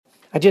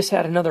I just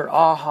had another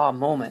aha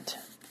moment.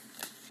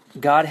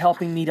 God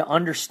helping me to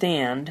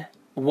understand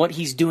what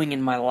He's doing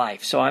in my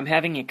life. So I'm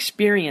having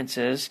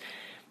experiences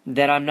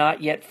that I'm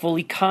not yet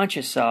fully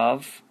conscious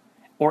of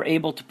or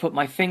able to put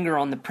my finger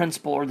on the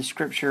principle or the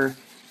scripture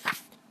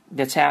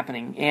that's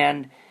happening.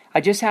 And I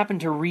just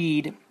happened to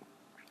read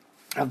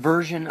a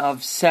version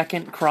of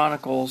 2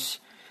 Chronicles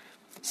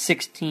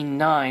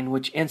 16:9,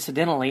 which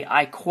incidentally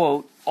I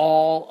quote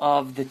all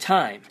of the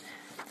time.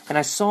 And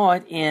I saw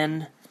it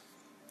in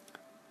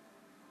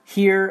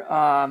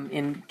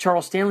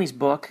Charles Stanley's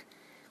book,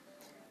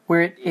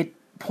 where it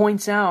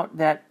points out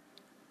that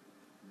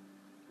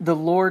the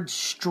Lord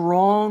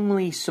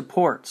strongly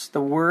supports.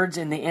 The words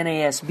in the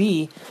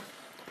NASB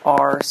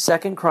are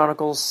 2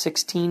 Chronicles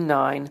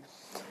 16:9,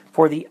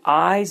 "For the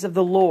eyes of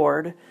the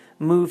Lord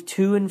move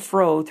to and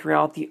fro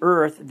throughout the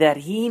earth, that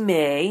He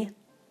may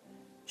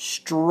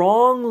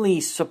strongly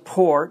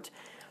support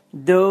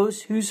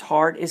those whose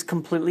heart is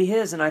completely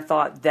His." And I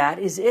thought, that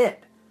is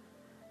it.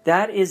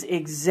 That is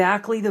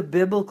exactly the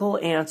biblical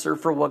answer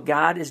for what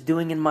God is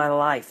doing in my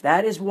life.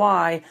 That is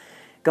why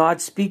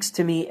God speaks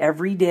to me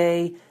every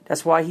day.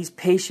 That's why He's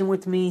patient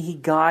with me. He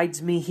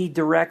guides me. He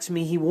directs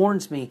me. He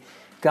warns me.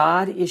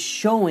 God is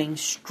showing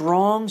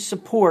strong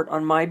support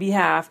on my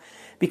behalf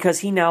because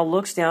He now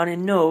looks down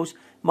and knows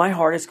my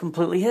heart is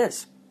completely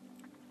His.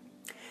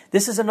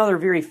 This is another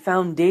very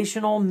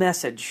foundational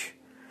message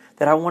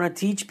that I want to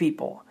teach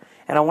people.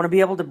 And I want to be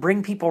able to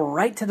bring people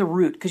right to the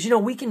root. Because,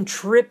 we can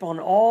trip on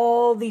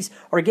all these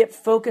or get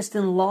focused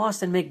and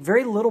lost and make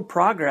very little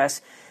progress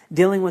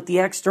dealing with the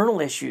external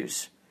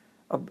issues.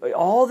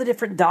 All the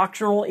different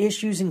doctrinal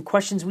issues and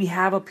questions we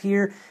have up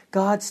here.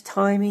 God's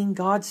timing,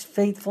 God's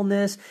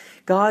faithfulness,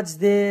 God's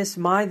this,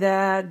 my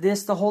that,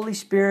 this, the Holy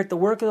Spirit, the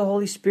work of the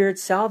Holy Spirit,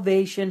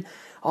 salvation,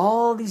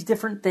 all these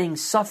different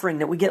things, suffering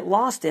that we get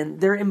lost in.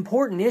 They're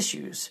important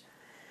issues.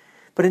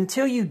 But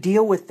until you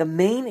deal with the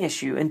main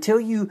issue, until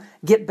you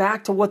get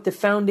back to what the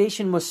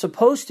foundation was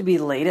supposed to be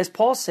laid, as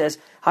Paul says,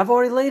 I've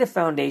already laid a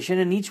foundation,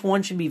 and each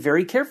one should be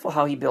very careful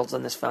how he builds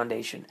on this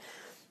foundation.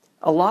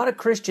 A lot of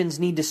Christians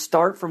need to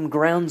start from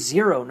ground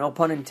zero, no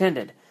pun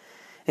intended.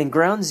 And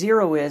ground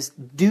zero is,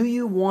 do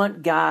you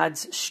want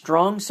God's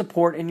strong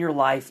support in your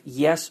life,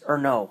 yes or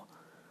no?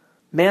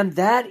 Man,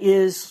 that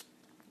is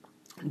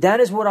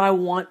what I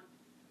want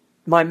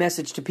my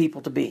message to people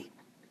to be.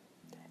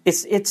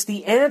 It's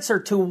the answer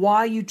to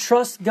why you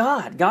trust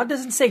God. God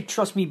doesn't say,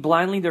 trust me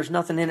blindly, there's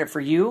nothing in it for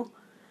you.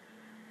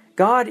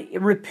 God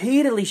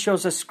repeatedly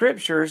shows us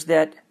scriptures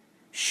that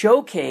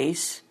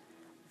showcase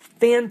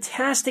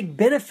fantastic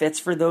benefits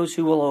for those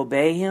who will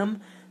obey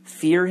Him,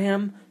 fear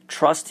Him,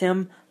 trust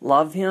Him,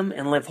 love Him,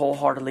 and live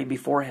wholeheartedly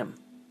before Him.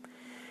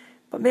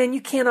 But man,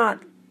 you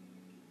cannot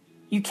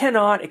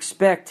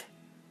expect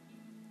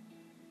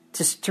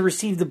to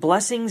receive the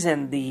blessings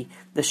and the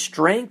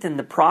strength and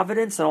the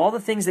providence and all the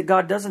things that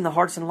God does in the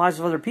hearts and lives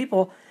of other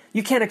people.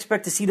 You can't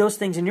expect to see those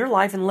things in your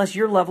life unless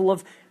your level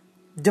of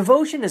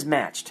devotion is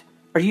matched.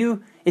 If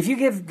you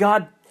give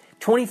God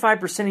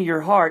 25% of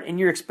your heart and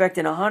you're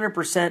expecting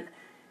 100%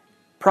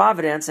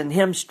 providence and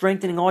Him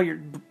strengthening all your...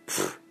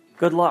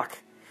 good luck.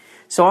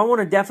 So I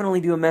want to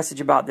definitely do a message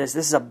about this.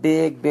 This is a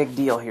big, big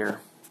deal here.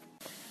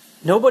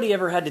 Nobody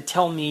ever had to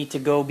tell me to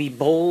go be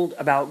bold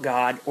about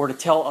God or to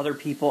tell other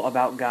people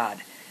about God.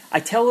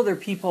 I tell other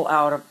people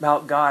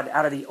about God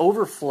out of the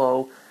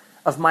overflow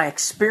of my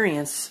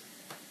experience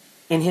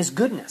in His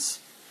goodness.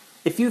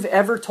 If you've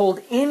ever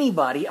told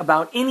anybody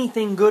about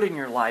anything good in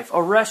your life,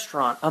 a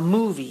restaurant, a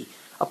movie,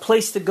 a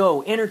place to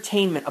go,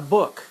 entertainment, a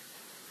book,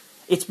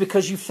 it's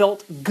because you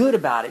felt good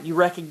about it. You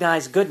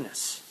recognize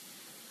goodness.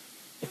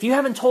 If you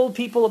haven't told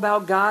people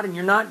about God and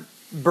you're not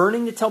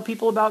burning to tell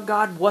people about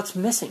God, what's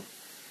missing?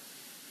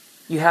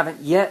 You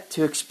haven't yet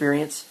to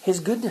experience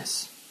His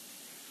goodness.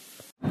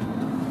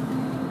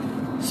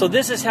 So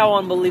this is how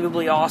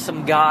unbelievably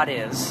awesome God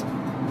is.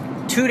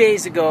 2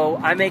 days ago,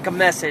 I make a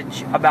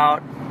message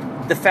about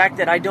the fact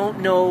that I don't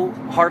know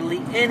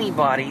hardly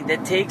anybody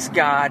that takes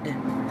God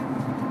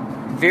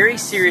very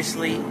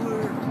seriously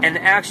and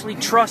actually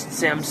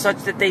trusts Him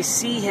such that they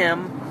see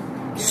Him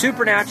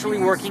supernaturally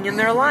working in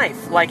their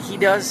life, like He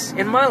does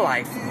in my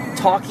life,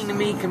 talking to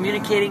me,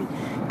 communicating,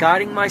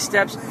 guiding my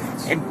steps,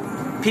 and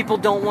people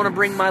don't want to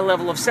bring my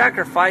level of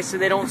sacrifice, so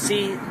they don't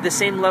see the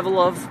same level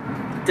of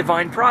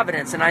divine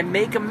providence. And I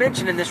make a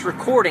mention in this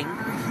recording,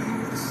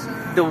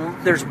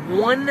 there's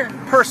one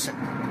person,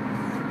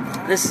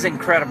 this is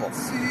incredible,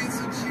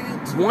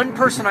 one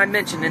person I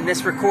mentioned in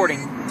this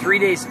recording 2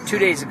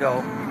 days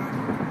ago.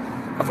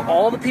 Of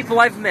all the people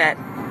I've met,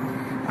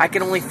 I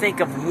can only think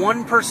of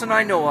one person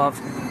I know of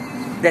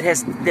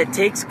that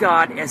takes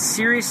God as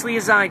seriously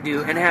as I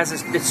do and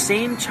has the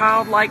same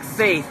childlike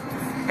faith.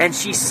 And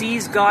she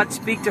sees God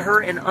speak to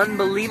her in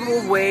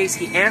unbelievable ways.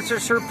 He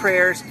answers her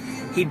prayers.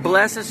 He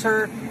blesses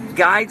her,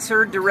 guides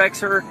her, directs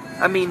her.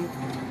 I mean,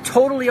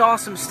 totally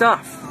awesome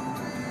stuff.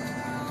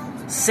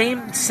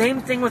 Same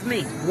thing with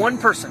me. One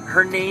person.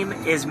 Her name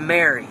is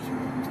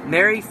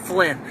Mary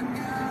Flynn.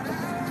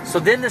 So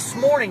then this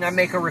morning I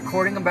make a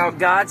recording about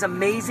God's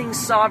amazing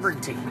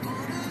sovereignty.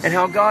 and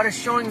how God is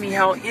showing me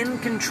how in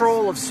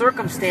control of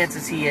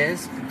circumstances He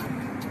is.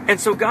 And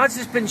so God's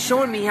just been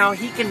showing me how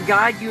He can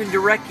guide you and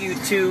direct you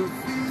to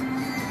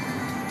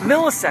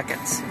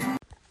milliseconds.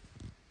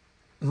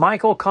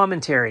 Michael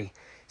commentary.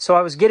 So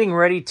I was getting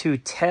ready to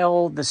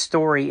tell the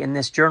story in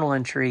this journal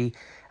entry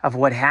of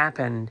what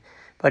happened,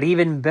 but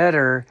even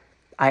better,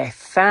 I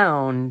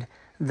found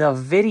the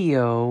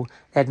video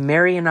that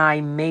Mary and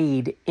I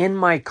made in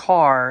my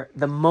car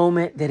the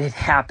moment that it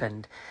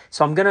happened.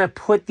 So I'm going to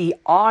put the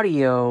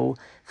audio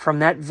from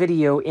that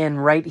video in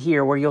right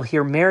here, where you'll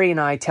hear Mary and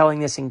I telling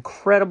this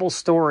incredible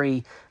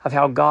story of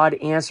how God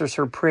answers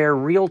her prayer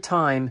real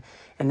time.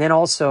 And then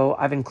also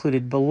I've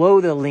included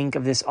below the link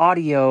of this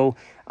audio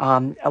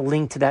a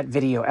link to that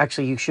video.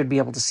 Actually, you should be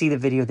able to see the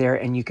video there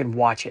and you can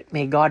watch it.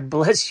 May God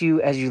bless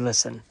you as you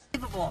listen.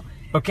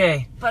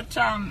 Okay. But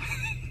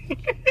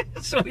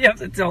so we have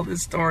to tell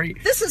this story.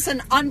 this is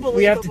an unbelievable.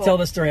 We have to tell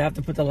the story. I have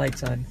to put the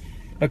lights on.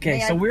 Okay,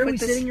 May so I where are put we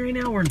this- sitting right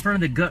now? We're in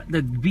front of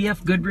the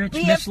BF Goodrich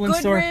BF Michelin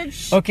Goodrich.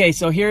 store. Okay,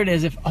 so here it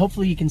is. If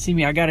hopefully you can see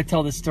me, I got to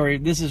tell this story.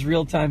 This is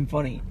real time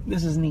funny.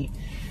 This is neat.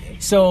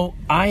 So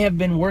I have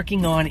been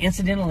working on,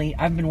 incidentally,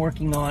 I've been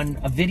working on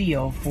a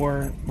video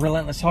for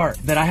Relentless Heart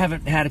that I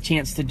haven't had a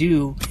chance to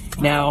do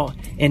now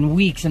in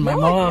weeks. And my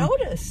No, mom, I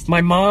noticed.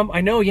 my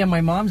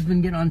mom's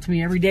been getting on to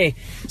me every day.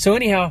 So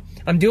anyhow,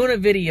 I'm doing a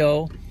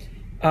video,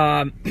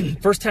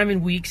 first time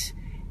in weeks.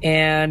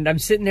 And I'm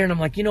sitting there and I'm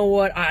like, you know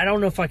what? I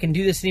don't know if I can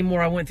do this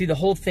anymore. I went through the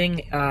whole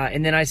thing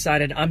and then I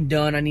decided I'm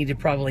done. I need to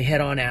probably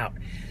head on out.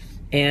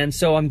 And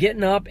so I'm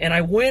getting up and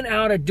I went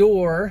out a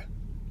door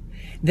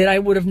that I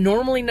would have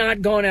normally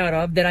not gone out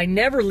of, that I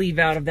never leave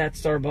out of that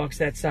Starbucks,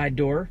 that side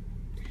door.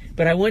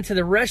 But I went to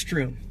the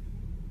restroom.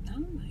 Oh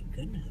my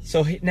goodness.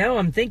 So now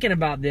I'm thinking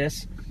about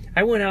this.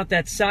 I went out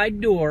that side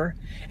door,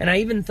 and I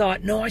even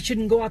thought, no, I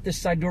shouldn't go out this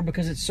side door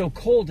because it's so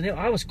cold. And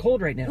I was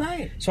cold right now.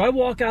 Right. So I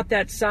walk out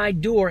that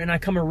side door, and I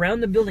come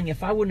around the building.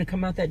 If I wouldn't have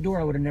come out that door,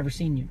 I would have never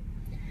seen you.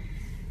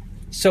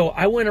 So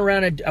I went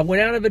out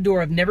of a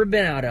door I've never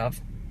been out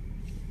of.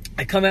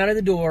 I come out of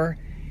the door,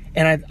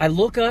 and I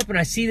look up, and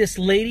I see this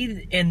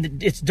lady,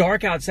 and it's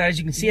dark outside. As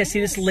you can see, I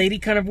see this lady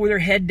kind of with her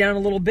head down a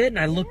little bit, and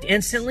I looked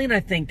instantly, and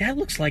I think, that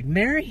looks like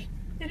Mary.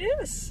 It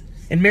is.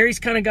 And Mary's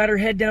kind of got her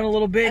head down a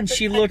little bit, and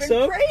she looks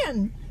up.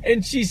 Praying.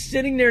 And she's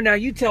sitting there now.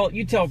 You tell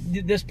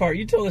this part.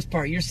 You tell this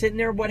part. You're sitting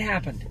there. What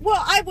happened?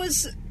 Well,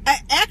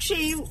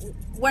 actually,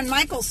 when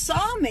Michael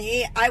saw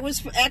me, I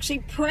was actually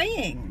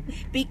praying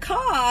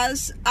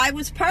because I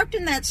was parked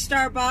in that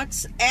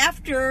Starbucks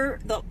after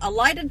a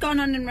light had gone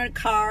on in my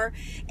car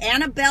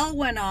and a bell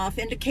went off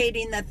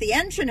indicating that the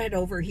engine had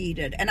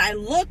overheated. And I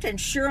looked, and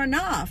sure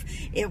enough,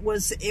 it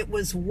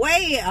was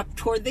way up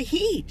toward the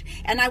heat.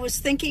 And I was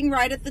thinking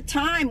right at the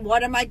time,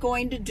 what am I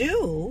going to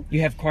do?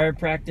 You have choir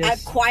practice. I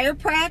have choir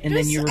practice. And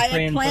then you were I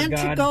praying had planned for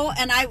God. to go,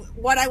 and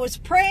what I was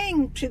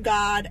praying to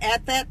God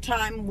at that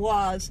time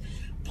was,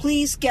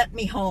 please get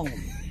me home.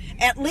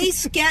 At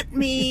least get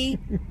me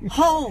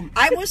home.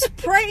 I was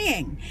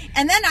praying.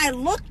 And then I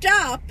looked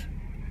up,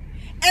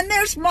 and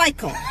there's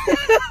Michael.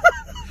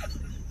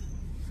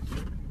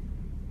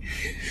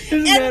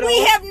 And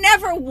we have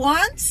never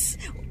once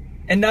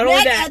And not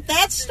only met that, at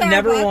that Starbucks.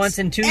 never once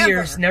in 2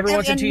 years. ever. Never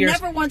once in 2 years.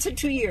 Never once in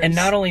 2 years. And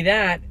not only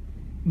that,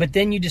 but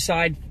then you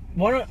decide,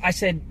 I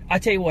said, I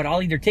tell you what,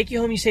 I'll either take you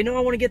home. You say, no,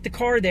 I want to get the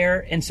car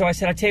there. And so I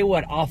said, I tell you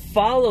what, I'll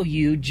follow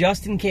you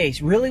just in case.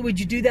 Really?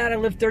 Would you do that? I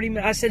live 30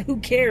 minutes. I said, who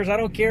cares? I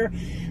don't care.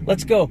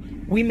 Let's go.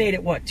 We made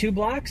it, what, 2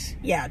 blocks?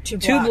 Yeah, 2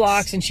 blocks. 2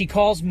 blocks. And she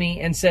calls me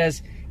and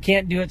says,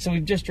 can't do it. So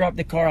we've just dropped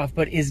the car off.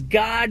 But is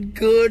God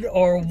good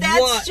or what?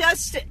 That's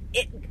just...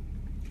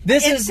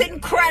 It's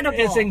incredible.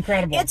 It's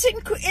incredible.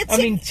 I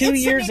mean, 2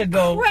 years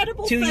ago,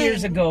 2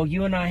 years ago,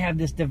 you and I had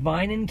this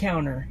divine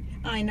encounter.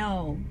 I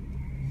know.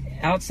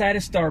 Outside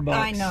of Starbucks.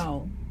 I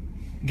know.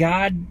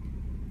 God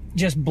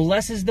just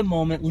blesses the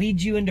moment,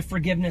 leads you into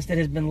forgiveness that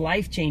has been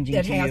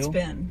life-changing to you. It has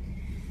been.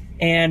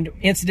 And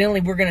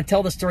incidentally, we're going to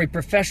tell the story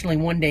professionally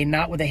one day,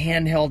 not with a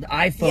handheld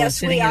iPhone Yes,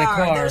 sitting we in a are.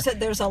 car.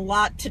 There's a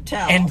lot to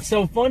tell. And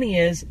so funny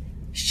is,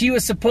 she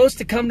was supposed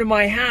to come to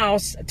my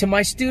house, to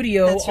my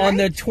studio, That's right. on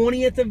the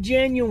 20th of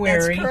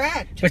January. That's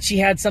correct. But she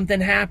had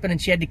something happen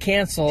and she had to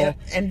cancel. Yeah,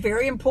 and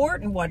very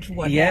important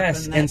what Yes,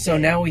 happened that and so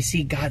day. now we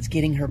see God's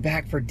getting her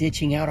back for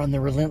ditching out on the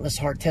Relentless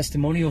Heart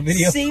testimonial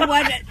video.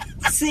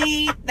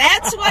 See,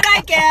 that's what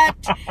I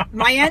get.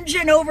 My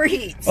engine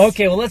overheats.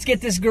 Okay, well, let's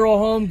get this girl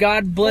home.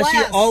 God bless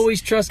you.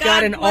 Always trust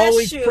God and bless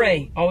always you.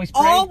 pray. Always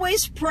pray.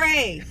 Always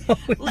pray.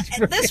 Always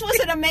pray. This was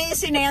an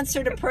amazing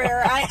answer to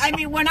prayer. I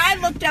mean, when I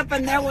looked up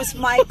and there was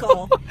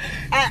Michael,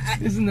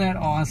 Isn't that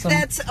awesome?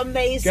 that's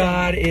amazing.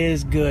 God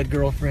is good,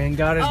 girlfriend.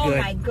 God is good.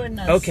 Oh my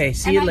goodness. Okay,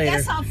 see you later. I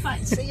guess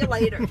I'll see you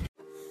later.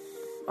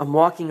 I'm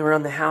walking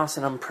around the house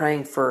and I'm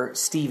praying for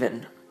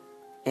Stephen.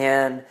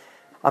 And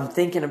I'm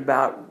thinking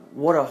about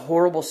what a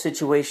horrible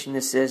situation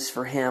this is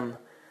for him,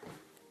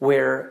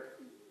 where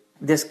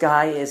this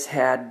guy has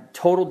had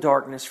total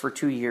darkness for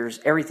 2 years.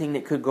 Everything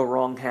that could go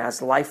wrong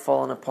has, life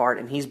fallen apart,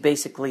 and he's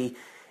basically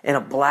in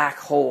a black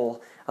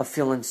hole of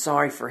feeling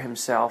sorry for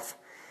himself.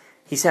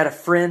 he's had a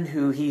friend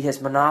who he has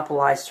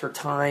monopolized her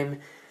time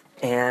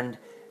and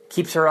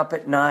keeps her up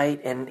at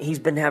night, and he's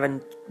been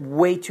having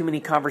way too many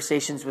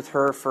conversations with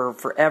her for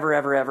forever,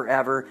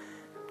 ever,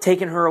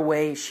 taking her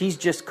away. She's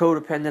just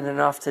codependent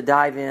enough to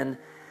dive in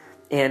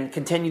and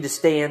continue to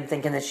stay in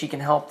thinking that she can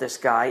help this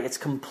guy. It's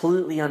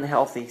completely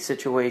unhealthy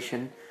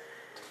situation.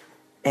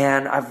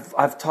 And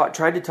I've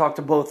tried to talk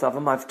to both of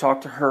them. I've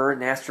talked to her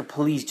and asked her,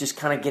 please just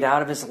kind of get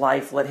out of his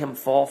life, let him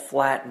fall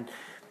flat, and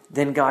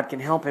then God can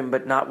help him,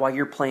 but not while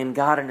you're playing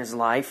God in his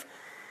life.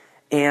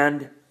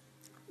 And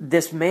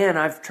this man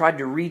I've tried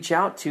to reach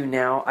out to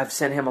now, I've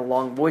sent him a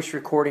long voice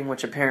recording,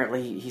 which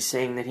apparently he's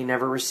saying that he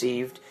never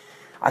received.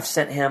 I've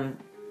sent him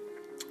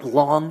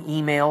long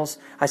emails.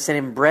 I sent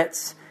him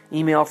Brett's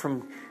email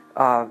from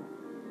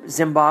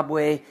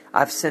Zimbabwe.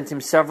 I've sent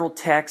him several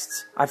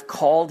texts. I've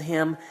called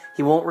him.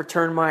 He won't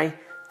return my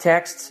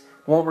texts,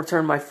 won't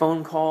return my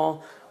phone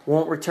call,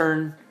 won't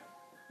return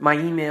my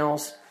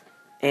emails.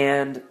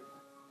 And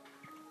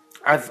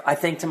I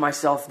think to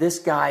myself, this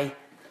guy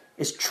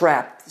is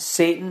trapped.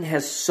 Satan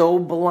has so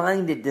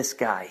blinded this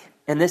guy.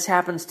 And this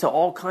happens to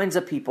all kinds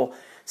of people.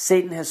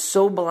 Satan has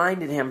so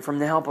blinded him from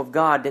the help of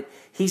God that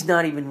he's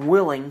not even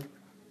willing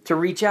to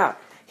reach out.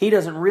 He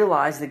doesn't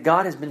realize that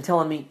God has been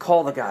telling me,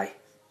 call the guy.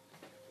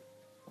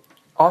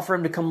 Offer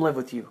him to come live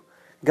with you.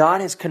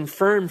 God has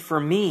confirmed for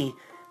me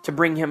to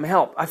bring him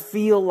help. I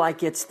feel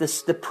like it's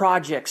the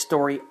project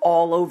story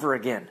all over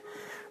again,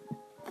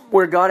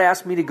 where God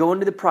asked me to go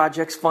into the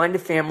projects, find a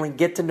family,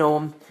 get to know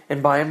them,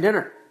 and buy them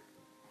dinner.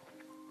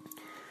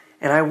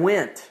 And I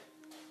went,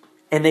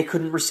 and they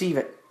couldn't receive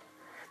it.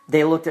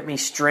 They looked at me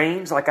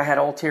strange, like I had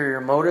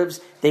ulterior motives.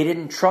 They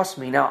didn't trust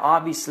me. Now,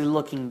 obviously,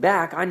 looking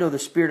back, I know the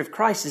Spirit of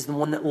Christ is the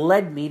one that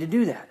led me to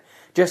do that.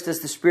 Just as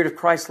the Spirit of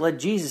Christ led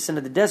Jesus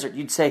into the desert,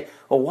 you'd say,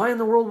 well, why in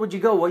the world would you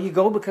go? Well, you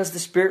go because the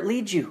Spirit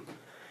leads you.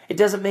 It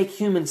doesn't make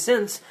human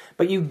sense,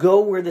 but you go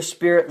where the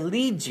Spirit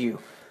leads you.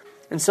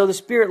 And so the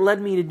Spirit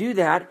led me to do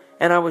that,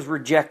 and I was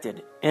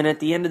rejected. And at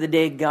the end of the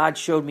day, God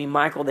showed me,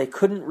 Michael, they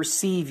couldn't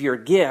receive your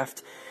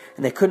gift,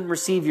 and they couldn't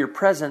receive your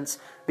presence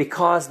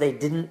because they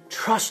didn't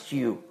trust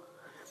you.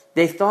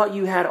 They thought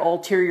you had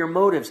ulterior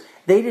motives.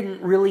 They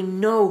didn't really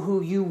know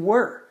who you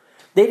were.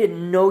 They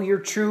didn't know your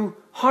true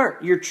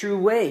heart, your true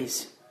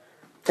ways.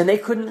 And they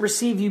couldn't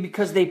receive you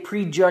because they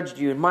prejudged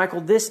you. And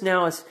Michael, this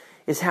now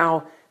is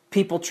how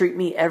people treat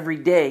me every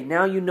day.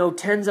 Now you know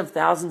tens of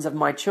thousands of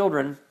my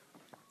children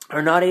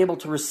are not able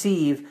to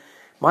receive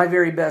my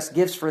very best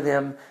gifts for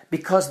them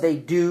because they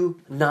do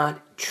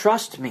not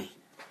trust me.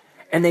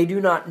 And they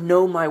do not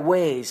know my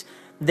ways.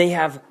 They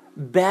have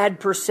bad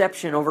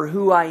perception over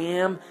who I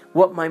am,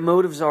 what my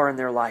motives are in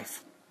their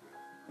life.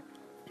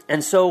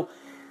 And so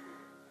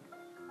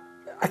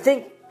I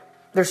think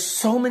there's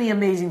so many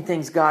amazing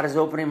things God is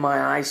opening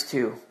my eyes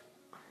to.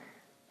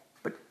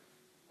 But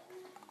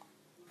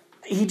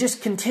He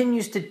just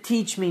continues to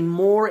teach me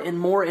more and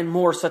more and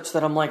more, such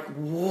that I'm like,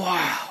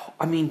 wow.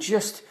 I mean,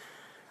 just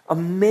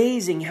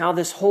amazing how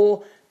this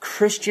whole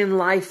Christian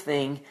life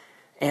thing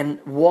and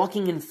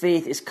walking in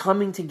faith is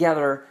coming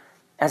together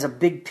as a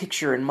big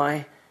picture in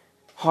my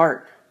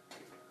heart.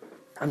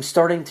 I'm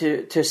starting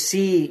to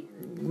see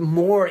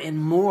more and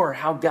more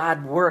how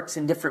God works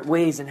in different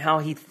ways, and how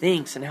He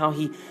thinks, and how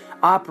He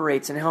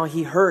operates, and how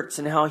He hurts,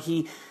 and how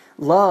He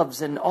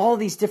loves, and all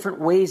these different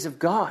ways of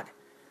God.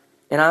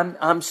 And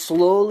I'm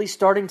slowly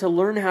starting to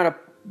learn how to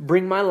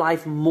bring my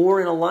life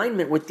more in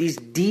alignment with these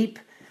deep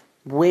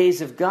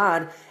ways of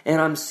God, and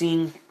I'm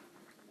seeing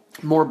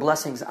more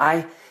blessings.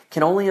 I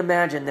can only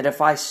imagine that if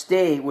I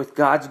stay with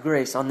God's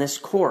grace on this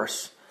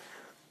course,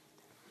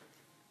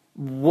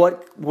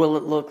 what will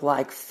it look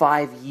like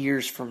 5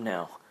 years from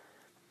now,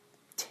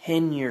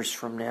 10 years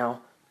from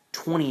now,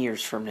 20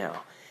 years from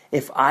now?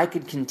 If I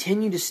could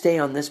continue to stay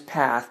on this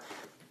path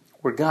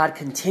where God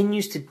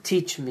continues to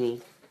teach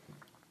me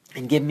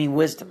and give me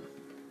wisdom,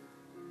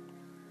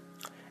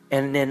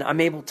 and then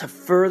I'm able to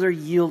further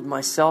yield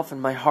myself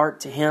and my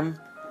heart to Him,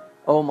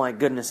 oh my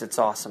goodness, it's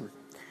awesome.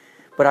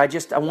 But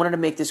I wanted to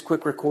make this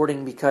quick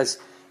recording because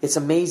it's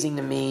amazing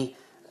to me,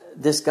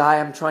 this guy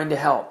I'm trying to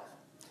help.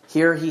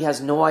 Here he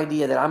has no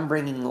idea that I'm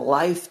bringing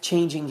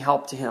life-changing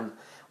help to him.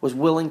 Was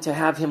willing to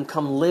have him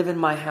come live in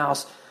my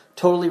house,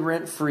 totally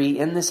rent-free,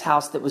 in this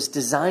house that was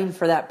designed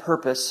for that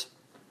purpose.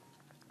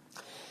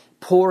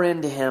 Pour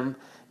into him,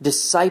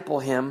 disciple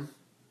him,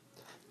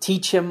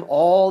 teach him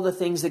all the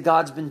things that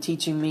God's been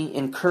teaching me,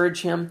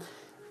 encourage him,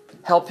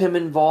 help him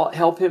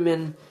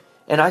in,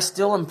 and I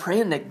still am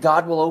praying that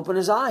God will open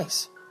his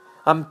eyes.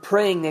 I'm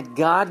praying that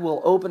God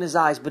will open his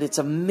eyes, but it's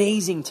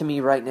amazing to me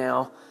right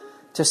now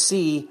to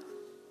see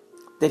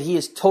that he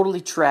is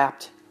totally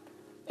trapped,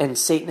 and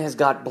Satan has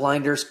got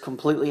blinders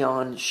completely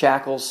on,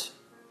 shackles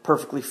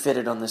perfectly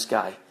fitted on this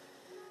guy.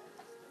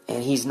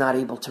 And he's not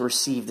able to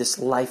receive this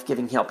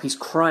life-giving help. He's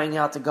crying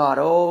out to God,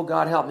 oh,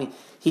 God, help me.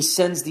 He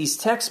sends these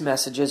text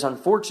messages.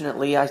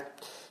 Unfortunately,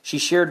 she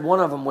shared one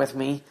of them with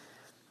me,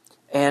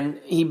 and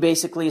he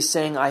basically is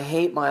saying, I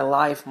hate my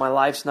life. My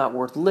life's not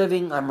worth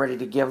living. I'm ready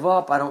to give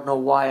up. I don't know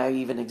why I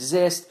even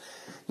exist.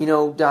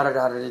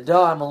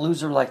 I'm a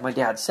loser like my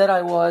dad said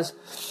I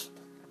was.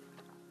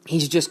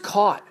 He's just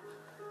caught.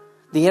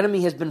 The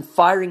enemy has been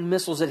firing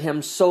missiles at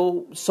him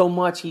so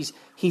much. He's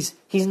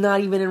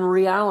not even in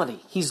reality.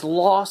 He's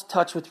lost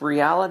touch with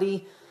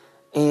reality.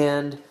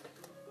 And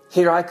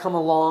here I come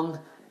along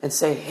and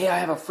say, hey, I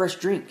have a fresh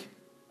drink.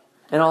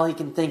 And all he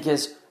can think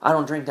is, I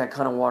don't drink that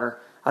kind of water.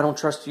 I don't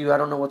trust you. I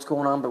don't know what's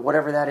going on. But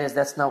whatever that is,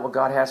 that's not what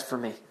God has for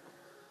me.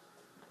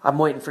 I'm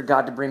waiting for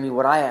God to bring me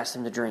what I asked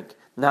him to drink,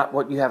 not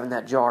what you have in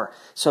that jar.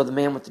 So the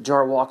man with the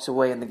jar walks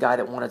away and the guy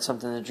that wanted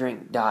something to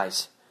drink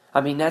dies.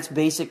 I mean, that's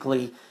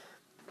basically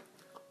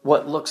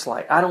what it looks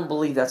like. I don't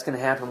believe that's going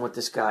to happen with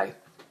this guy.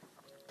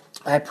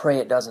 I pray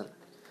it doesn't.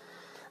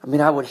 I mean,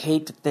 I would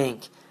hate to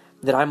think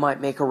that I might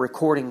make a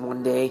recording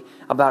one day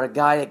about a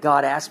guy that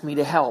God asked me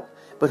to help,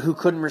 but who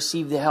couldn't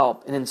receive the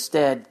help and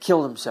instead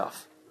killed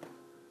himself.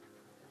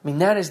 I mean,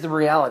 that is the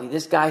reality.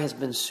 This guy has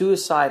been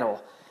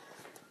suicidal.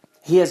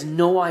 He has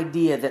no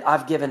idea that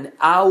I've given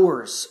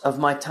hours of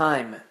my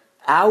time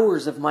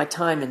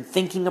in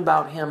thinking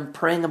about him,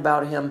 praying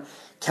about him,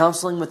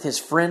 counseling with his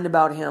friend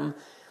about him,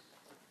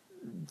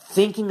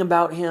 thinking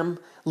about him,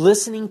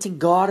 listening to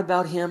God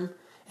about him.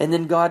 And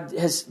then God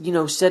has,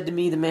 said to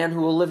me, the man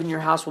who will live in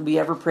your house will be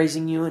ever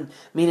praising you, and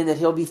meaning that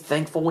he'll be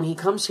thankful when he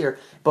comes here.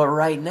 But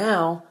right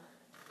now,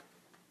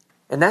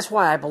 and that's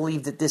why I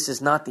believe that this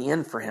is not the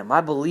end for him.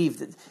 I believe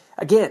that,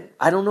 again,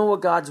 I don't know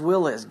what God's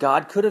will is.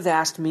 God could have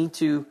asked me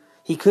to,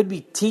 he could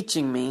be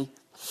teaching me.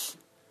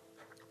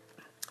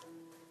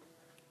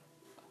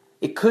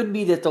 It could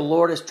be that the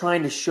Lord is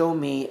trying to show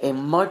me a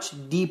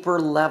much deeper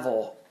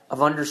level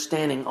of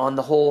understanding on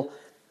the whole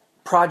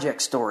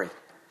project story.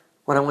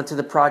 When I went to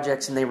the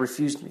projects and they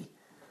refused me,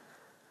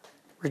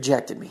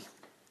 rejected me.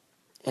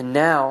 And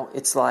now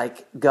it's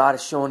like God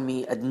is showing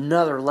me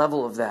another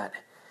level of that.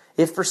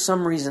 If for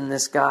some reason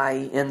this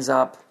guy ends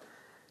up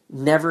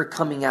never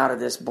coming out of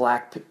this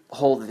black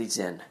hole that he's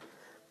in,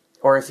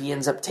 or if he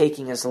ends up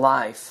taking his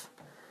life,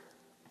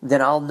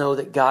 then I'll know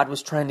that God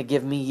was trying to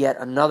give me yet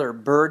another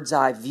bird's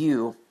eye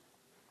view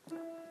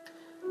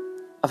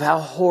of how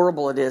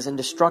horrible it is and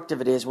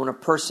destructive it is when a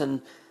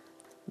person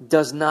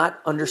does not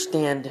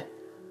understand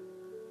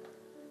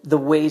the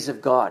ways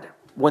of God,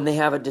 when they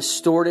have a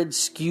distorted,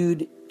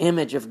 skewed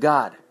image of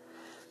God.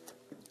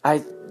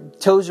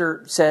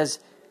 Tozer says,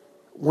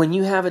 when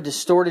you have a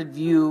distorted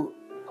view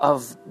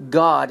of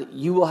God,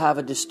 you will have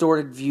a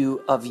distorted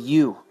view of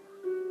you.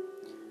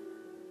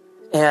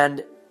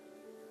 And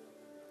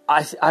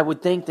I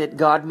would think that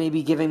God may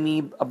be giving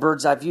me a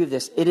bird's eye view of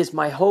this. It is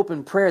my hope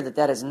and prayer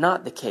that is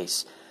not the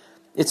case.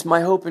 It's my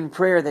hope and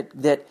prayer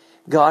that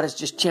God is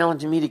just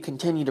challenging me to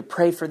continue to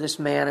pray for this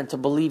man and to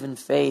believe in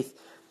faith,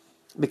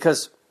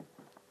 because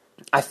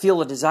I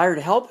feel a desire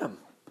to help him.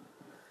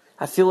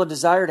 I feel a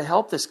desire to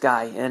help this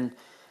guy. And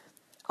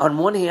on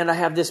one hand, I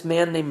have this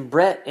man named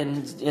Brett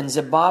in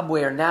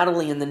Zimbabwe, or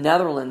Natalie in the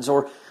Netherlands,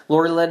 or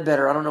Lori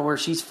Ledbetter, I don't know where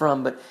she's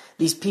from, but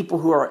these people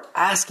who are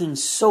asking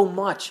so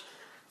much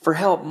for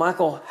help.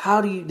 Michael,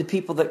 the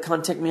people that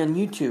contact me on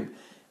YouTube,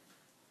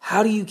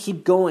 how do you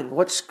keep going?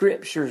 What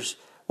scriptures,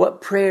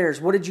 what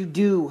prayers, what did you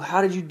do?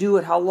 How did you do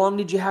it? How long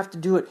did you have to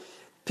do it?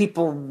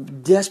 People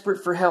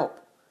desperate for help.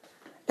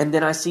 And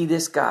then I see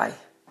this guy.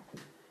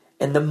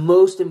 And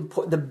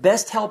the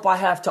best help I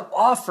have to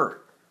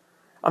offer,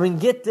 I mean,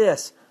 get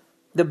this,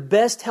 the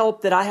best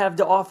help that I have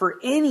to offer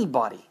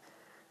anybody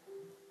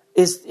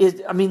is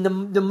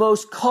the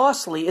most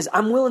costly is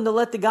I'm willing to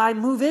let the guy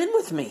move in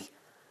with me.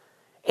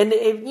 And,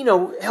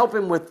 help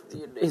him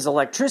with his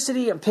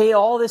electricity and pay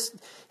all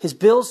his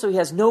bills so he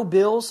has no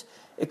bills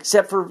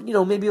except for,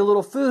 maybe a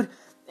little food.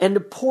 And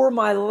to pour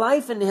my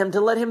life into him,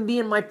 to let him be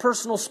in my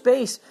personal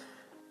space,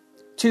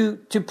 to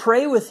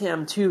pray with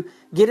him, to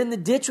get in the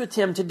ditch with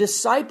him, to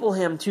disciple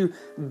him, to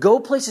go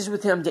places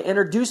with him, to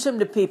introduce him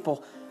to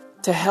people,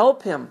 to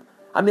help him.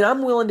 I mean,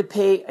 I'm willing to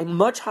pay a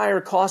much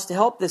higher cost to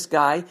help this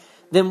guy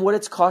than what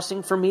it's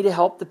costing for me to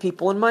help the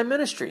people in my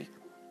ministry.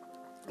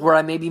 Where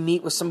I maybe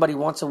meet with somebody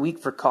once a week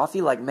for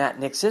coffee like Matt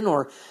Nixon,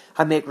 or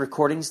I make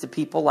recordings to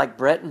people like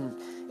Brett in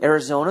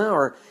Arizona,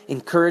 or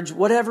encourage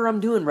whatever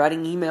I'm doing,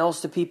 writing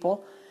emails to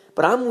people.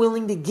 But I'm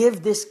willing to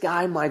give this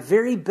guy my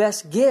very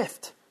best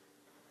gift.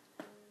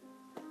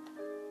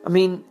 I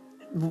mean,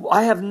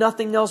 I have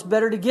nothing else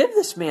better to give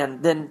this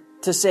man than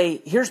to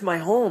say, here's my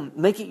home,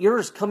 make it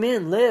yours, come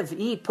in, live,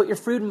 eat, put your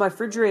food in my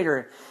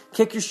refrigerator,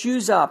 kick your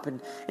shoes up,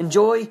 and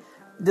enjoy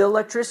the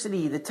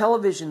electricity, the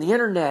television, the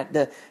internet,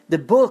 the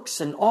books,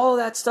 and all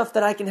that stuff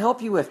that I can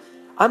help you with.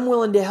 I'm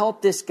willing to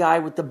help this guy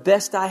with the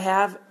best I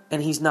have,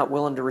 and he's not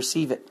willing to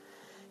receive it.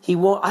 He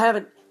will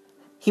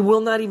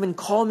not even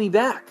call me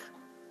back.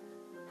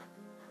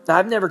 Now,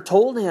 I've never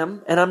told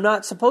him, and I'm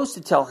not supposed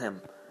to tell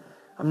him.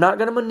 I'm not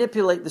going to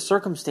manipulate the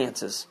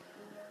circumstances.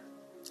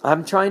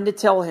 I'm trying to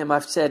tell him,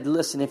 I've said,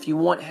 listen, if you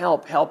want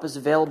help, help is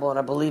available, and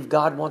I believe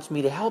God wants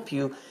me to help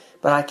you,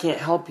 but I can't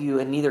help you,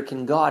 and neither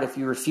can God if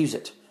you refuse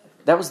it.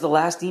 That was the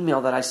last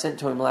email that I sent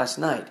to him last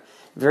night.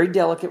 Very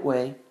delicate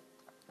way.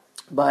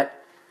 But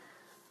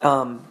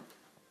I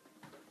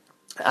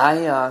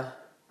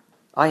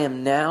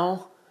am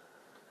now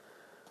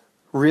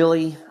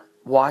really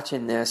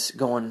watching this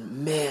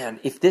going, man,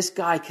 if this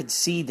guy could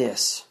see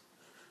this,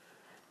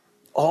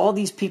 all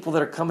these people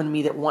that are coming to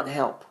me that want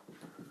help,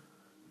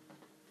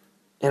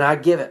 and I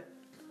give it,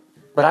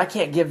 but I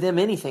can't give them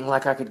anything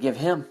like I could give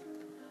him,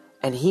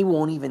 and he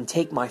won't even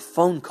take my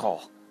phone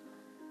call.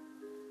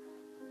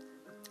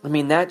 I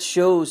mean, that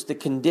shows the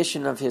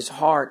condition of his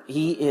heart.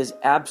 He is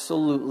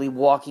absolutely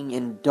walking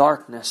in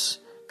darkness.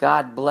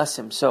 God bless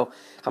him. So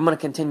I'm going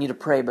to continue to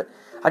pray, but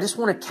I just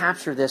want to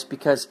capture this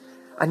because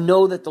I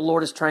know that the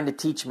Lord is trying to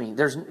teach me.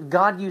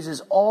 God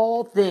uses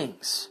all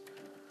things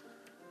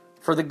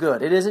for the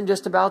good. It isn't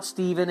just about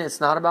Stephen. It's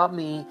not about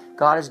me.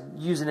 God is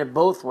using it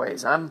both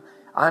ways. I'm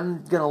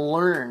going to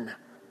learn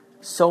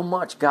so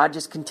much. God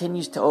just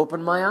continues to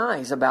open my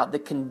eyes about the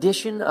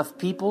condition of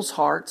people's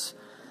hearts,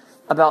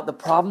 about the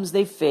problems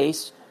they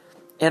face,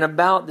 and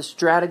about the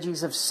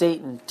strategies of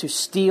Satan to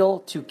steal,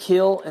 to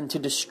kill, and to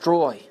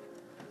destroy.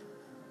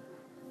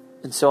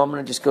 And so I'm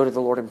going to just go to the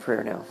Lord in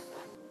prayer now.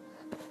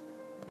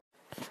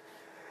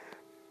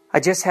 I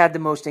just had the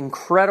most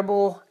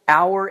incredible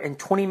hour and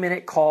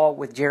 20-minute call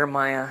with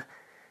Jeremiah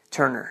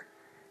Turner.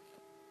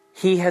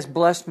 He has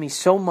blessed me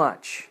so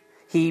much.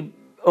 He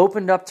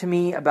opened up to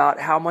me about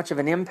how much of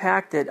an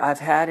impact that I've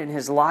had in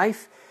his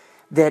life.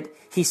 That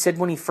he said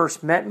when he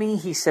first met me,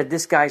 he said,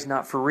 this guy's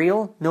not for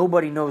real.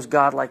 Nobody knows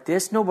God like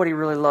this. Nobody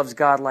really loves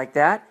God like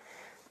that.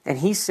 And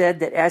he said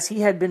that as he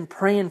had been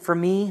praying for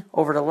me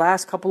over the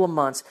last couple of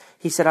months,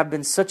 he said, I've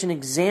been such an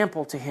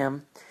example to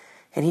him.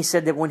 And he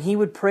said that when he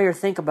would pray or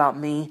think about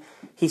me,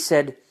 he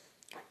said,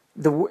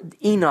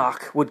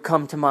 Enoch would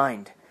come to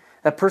mind.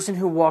 A person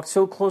who walked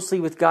so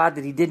closely with God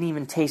that he didn't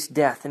even taste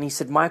death. And he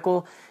said,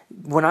 Michael,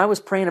 when I was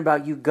praying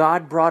about you,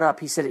 God brought up,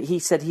 he said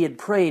he had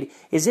prayed,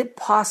 is it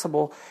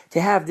possible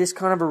to have this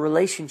kind of a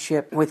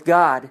relationship with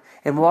God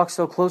and walk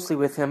so closely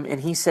with him?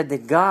 And he said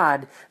that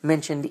God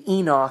mentioned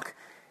Enoch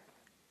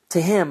to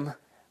him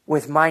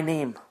with my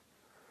name.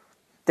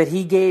 That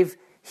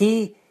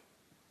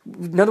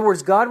in other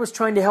words, God was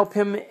trying to help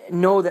him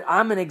know that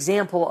I'm an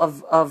example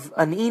of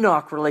an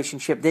Enoch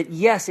relationship. That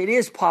yes, it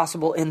is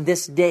possible in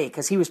this day,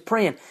 because he was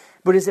praying.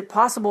 But is it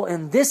possible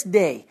in this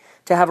day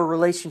to have a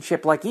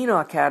relationship like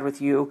Enoch had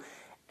with you?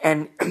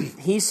 And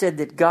he said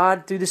that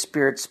God, through the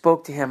Spirit,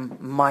 spoke to him,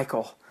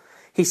 Michael.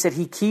 He said,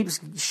 he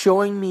keeps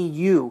showing me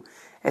you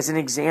as an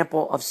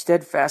example of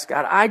steadfast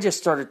God. I just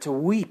started to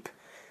weep.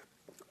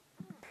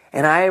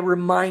 And I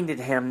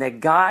reminded him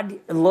that God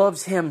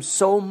loves him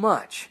so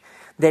much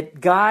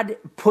that God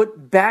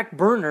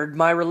backburnered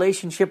my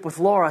relationship with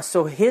Laura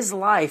so his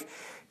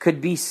life could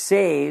be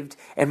saved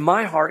and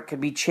my heart could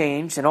be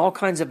changed and all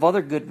kinds of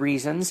other good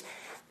reasons.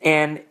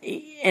 And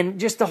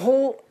just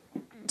all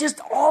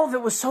of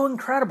it was so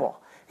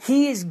incredible.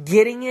 He is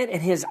getting it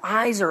and his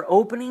eyes are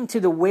opening to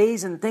the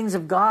ways and things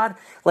of God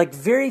like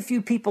very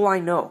few people I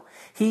know.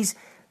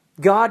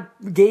 God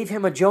gave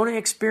him a Jonah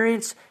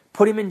experience,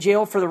 put him in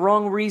jail for the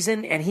wrong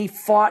reason, and he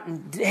fought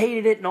and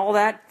hated it and all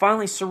that,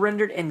 finally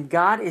surrendered, and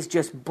God is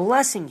just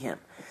blessing him.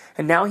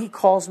 And now he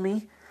calls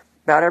me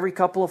about every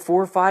couple of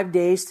 4 or 5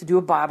 days to do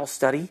a Bible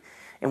study.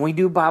 And we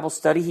do Bible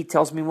study. He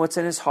tells me what's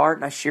in his heart,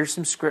 and I share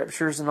some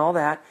scriptures and all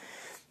that.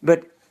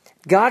 But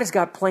God has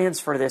got plans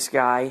for this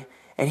guy,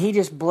 and he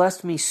just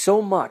blessed me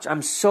so much.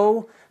 I'm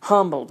so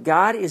humbled.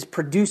 God is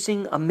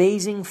producing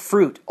amazing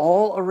fruit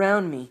all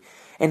around me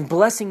and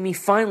blessing me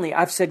finally.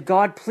 I've said,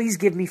 God, please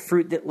give me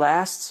fruit that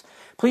lasts.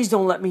 Please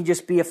don't let me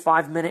just be a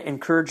 5-minute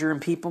encourager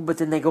in people, but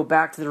then they go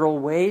back to their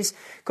old ways.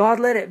 God,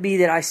 let it be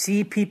that I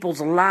see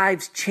people's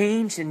lives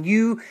changed and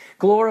you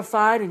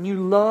glorified and you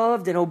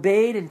loved and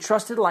obeyed and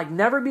trusted like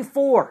never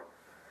before.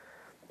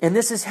 And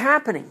this is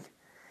happening.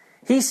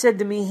 He said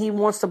to me, he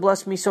wants to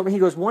bless me so much. He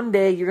goes, one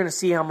day you're going to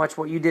see how much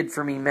what you did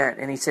for me meant.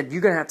 And he said,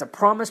 you're going to have to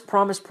promise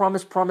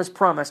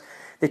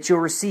that you'll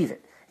receive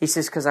it. He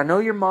says, because I know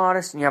you're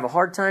modest and you have a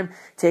hard time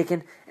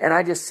taking. And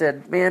I just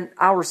said, man,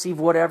 I'll receive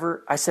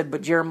whatever. I said,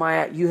 but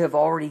Jeremiah, you have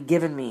already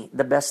given me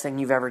the best thing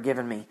you've ever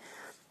given me.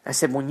 I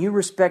said, when you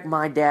respect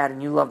my dad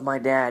and you love my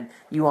dad,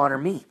 you honor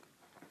me.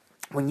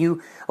 When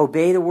you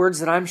obey the words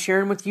that I'm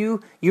sharing with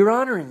you, you're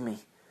honoring me.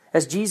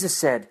 As Jesus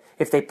said,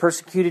 if they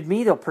persecuted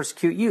me, they'll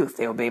persecute you. If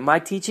they obey my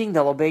teaching,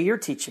 they'll obey your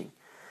teaching.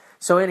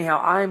 So anyhow,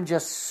 I'm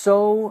just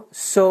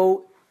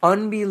so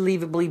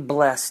unbelievably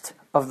blessed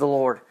of the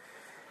Lord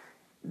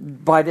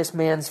by this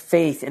man's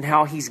faith and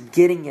how he's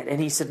getting it.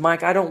 And he said,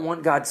 Mike, I don't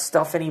want God's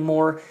stuff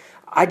anymore.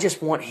 I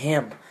just want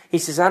him. He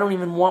says, I don't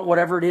even want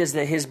whatever it is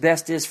that his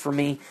best is for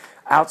me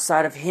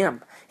outside of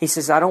him. He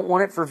says, I don't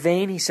want it for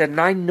vain. He said,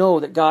 and I know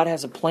that God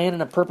has a plan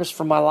and a purpose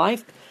for my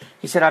life.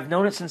 He said, I've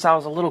known it since I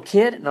was a little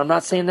kid, and I'm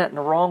not saying that in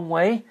the wrong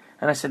way.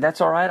 And I said,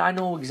 that's all right. I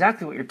know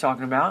exactly what you're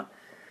talking about.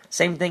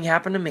 Same thing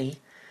happened to me.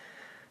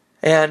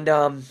 And,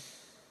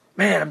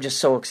 man, I'm just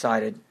so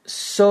excited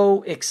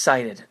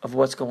of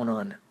what's going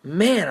on.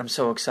 Man, I'm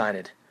so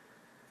excited.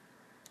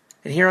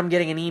 And here I'm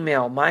getting an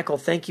email. Michael,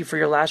 thank you for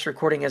your last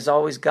recording. As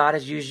always, God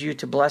has used you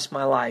to bless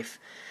my life.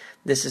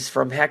 This is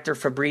from Hector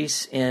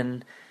Fabrice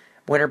in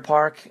Winter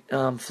Park,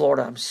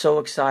 Florida. I'm so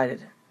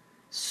excited.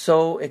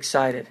 So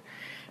excited.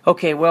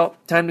 Okay, well,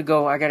 time to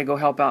go. I got to go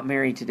help out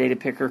Mary today to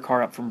pick her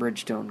car up from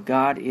Bridgestone.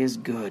 God is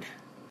good.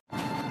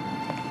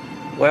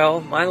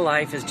 Well, my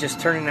life is just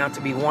turning out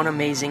to be one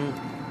amazing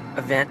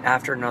event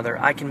after another.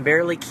 I can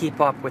barely keep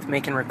up with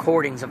making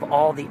recordings of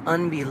all the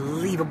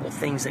unbelievable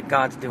things that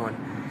God's doing.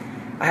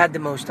 I had the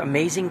most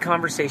amazing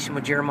conversation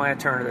with Jeremiah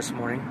Turner this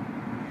morning.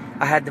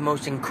 I had the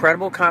most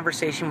incredible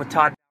conversation with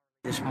Todd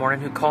this morning,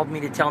 who called me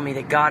to tell me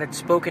that God had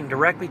spoken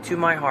directly to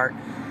my heart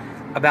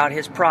about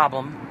his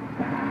problem.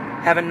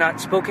 Having not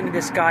spoken to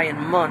this guy in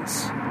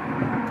months,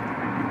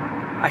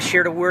 I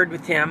shared a word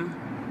with him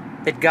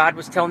that God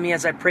was telling me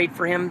as I prayed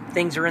for him,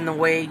 things are in the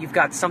way. You've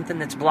got something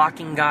that's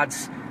blocking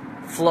God's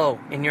flow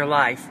in your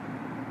life.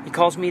 He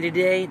calls me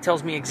today,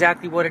 tells me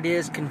exactly what it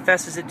is,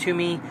 confesses it to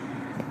me.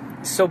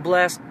 So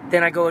blessed.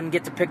 Then I go and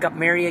get to pick up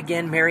Mary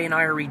again. Mary and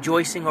I are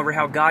rejoicing over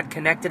how God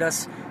connected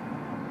us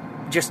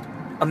just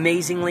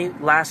amazingly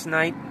last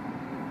night.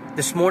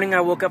 This morning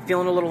I woke up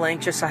feeling a little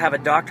anxious. I have a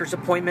doctor's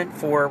appointment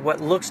for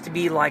what looks to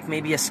be like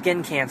maybe a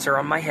skin cancer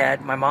on my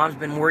head. My mom's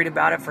been worried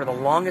about it for the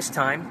longest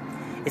time.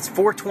 It's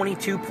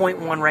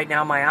 422.1 right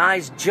now. My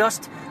eyes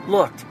just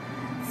looked.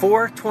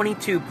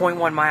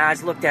 422.1, my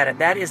eyes looked at it.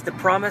 That is the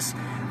promise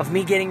of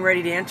me getting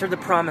ready to enter the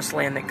promised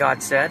land that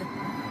God said.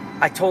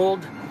 I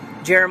told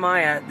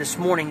Jeremiah this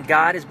morning,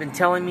 God has been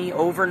telling me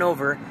over and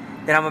over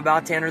that I'm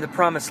about to enter the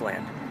promised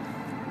land.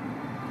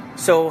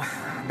 So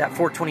that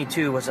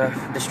 422 was a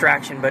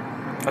distraction, but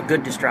a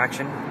good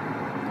distraction.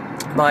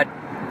 But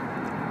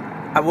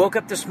I woke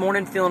up this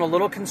morning feeling a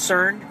little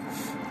concerned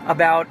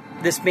about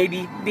this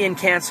maybe being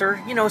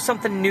cancer,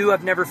 something new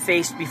I've never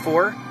faced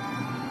before.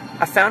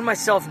 I found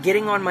myself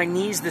getting on my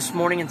knees this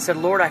morning and said,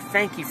 Lord, I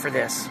thank you for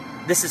this.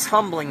 This is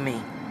humbling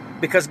me.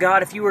 Because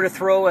God, if you were to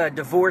throw a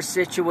divorce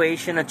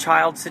situation, a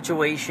child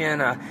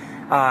situation,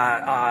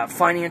 a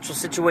financial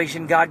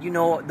situation, God,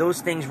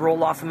 those things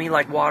roll off of me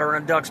like water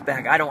in a duck's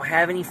back. I don't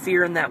have any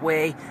fear in that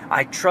way.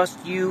 I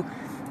trust you.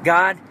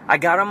 God, I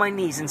got on my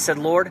knees and said,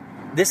 Lord,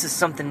 this is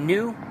something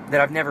new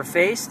that I've never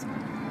faced.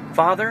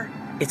 Father,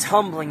 it's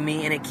humbling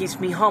me and it keeps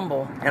me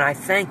humble, and I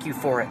thank you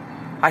for it.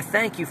 I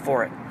thank you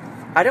for it.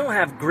 I don't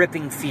have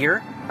gripping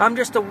fear. I'm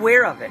just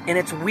aware of it. And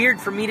it's weird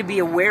for me to be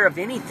aware of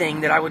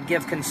anything that I would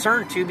give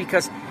concern to,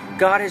 because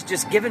God has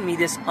just given me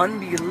this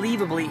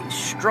unbelievably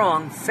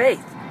strong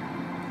faith.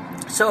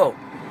 So,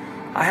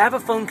 I have a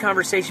phone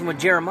conversation with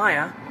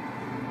Jeremiah.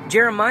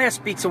 Jeremiah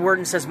speaks a word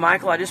and says,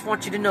 Michael, I just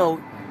want you to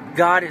know,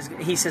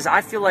 he says,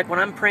 I feel like when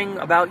I'm praying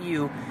about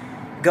you,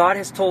 God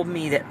has told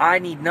me that I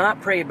need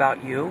not pray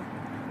about you,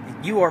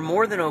 that you are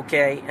more than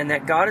okay, and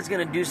that God is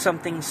going to do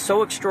something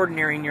so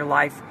extraordinary in your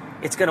life,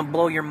 it's going to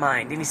blow your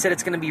mind. And he said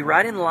it's going to be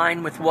right in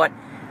line with what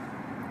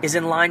is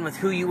in line with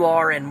who you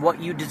are and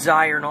what you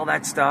desire and all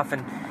that stuff.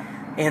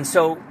 And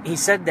so he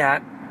said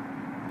that.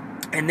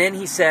 And then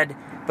he said,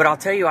 but I'll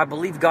tell you, I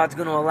believe God's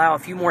going to allow a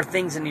few more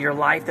things into your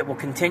life that will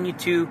continue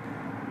to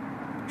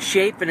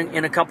shape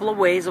in a couple of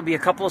ways. There'll be a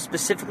couple of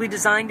specifically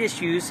designed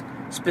issues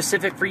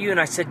specific for you. And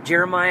I said,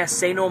 Jeremiah,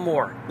 say no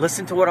more.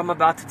 Listen to what I'm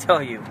about to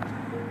tell you.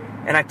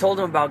 And I told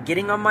him about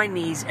getting on my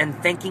knees and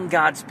thanking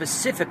God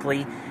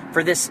specifically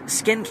for this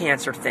skin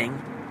cancer thing,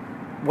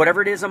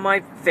 whatever it is on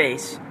my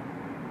face,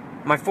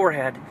 my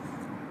forehead,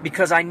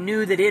 because I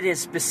knew that it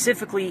is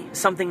specifically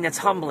something that's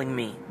humbling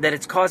me, that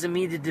it's causing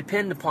me to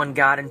depend upon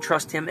God and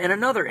trust Him in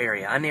another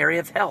area, an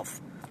area of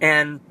health.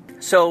 And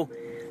so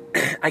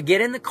I get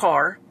in the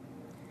car,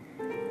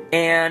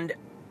 and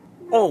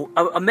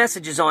a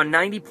message is on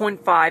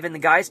 90.5, and the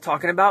guy's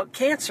talking about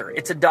cancer.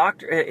 It's a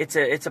doctor,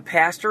 it's a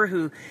pastor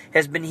who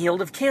has been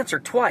healed of cancer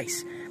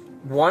twice.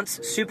 Once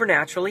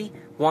supernaturally,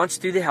 once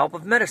through the help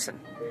of medicine.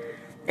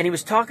 And he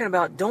was talking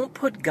about, don't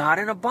put God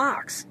in a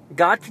box.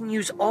 God can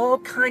use all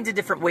kinds of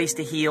different ways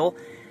to heal.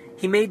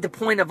 He made the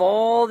point of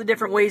all the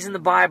different ways in the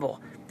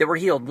Bible that were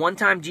healed. One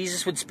time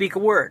Jesus would speak a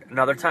word.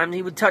 Another time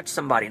he would touch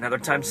somebody. Another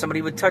time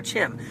somebody would touch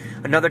him.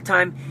 Another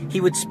time he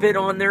would spit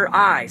on their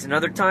eyes.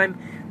 Another time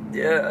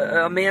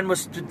a man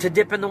was to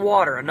dip in the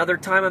water. Another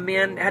time a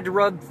man had to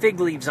rub fig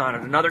leaves on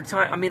it. Another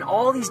time,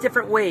 all these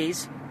different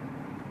ways.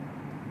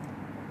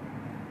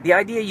 The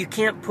idea you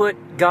can't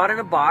put God in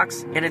a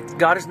box, and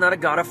God is not a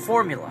God of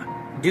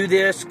formula. Do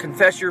this,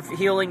 confess your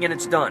healing, and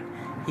it's done.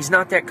 He's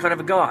not that kind of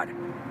a God.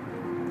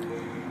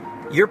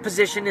 Your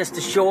position is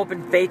to show up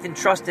in faith and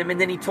trust Him. And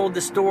then he told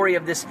the story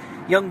of this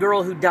young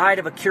girl who died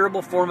of a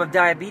curable form of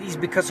diabetes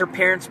because her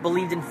parents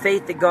believed in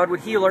faith that God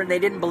would heal her, and they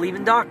didn't believe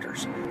in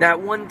doctors. Now,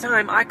 at one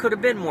time, I could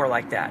have been more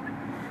like that.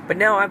 But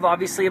now I've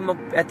obviously am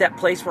at that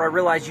place where I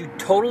realize you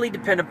totally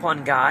depend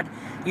upon God.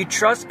 You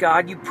trust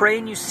God. You pray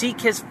and you seek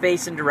His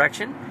face and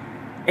direction.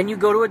 And you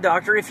go to a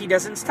doctor if He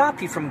doesn't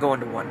stop you from going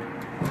to one.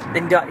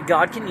 Then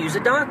God can use a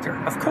doctor.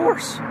 Of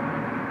course.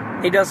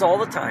 He does all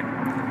the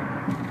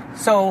time.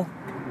 So,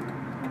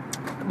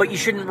 but you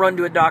shouldn't run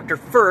to a doctor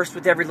first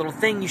with every little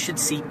thing. You should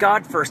seek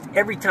God first.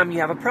 Every time you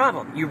have a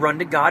problem, you run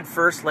to God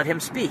first, let Him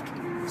speak.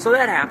 So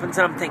that happens,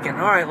 and I'm thinking,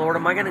 all right, Lord,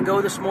 am I going to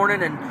go this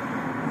morning and,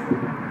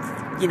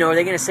 are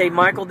they going to say,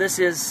 Michael, this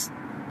is,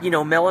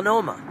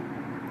 melanoma?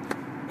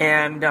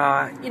 And,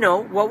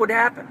 what would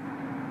happen?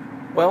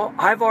 Well,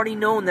 I've already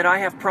known that I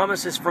have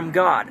promises from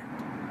God.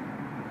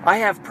 I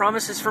have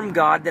promises from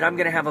God that I'm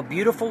going to have a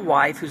beautiful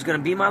wife who's going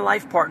to be my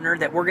life partner,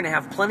 that we're going to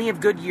have plenty of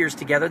good years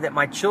together, that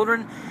my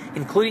children,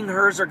 including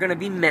hers, are going to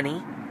be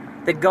many,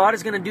 that God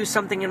is going to do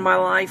something in my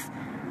life.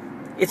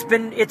 It's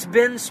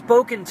been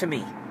spoken to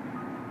me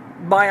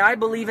by, I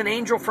believe, an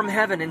angel from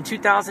heaven in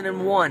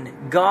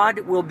 2001.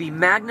 God will be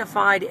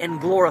magnified and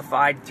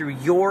glorified through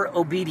your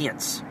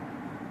obedience.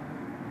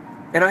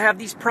 And I have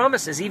these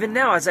promises. Even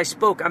now, as I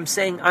spoke, I'm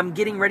saying I'm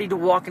getting ready to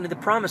walk into the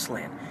promised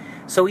land.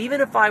 So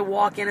even if I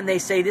walk in and they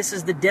say this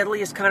is the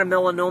deadliest kind of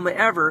melanoma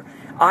ever,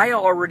 I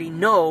already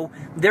know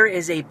there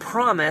is a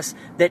promise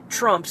that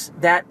trumps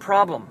that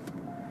problem.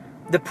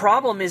 The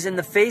problem is in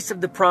the face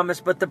of the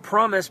promise, but the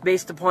promise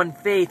based upon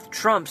faith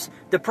trumps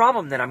the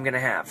problem that I'm going to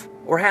have,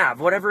 or have,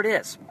 whatever it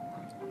is.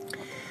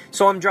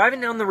 So I'm driving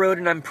down the road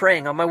and I'm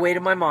praying on my way to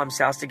my mom's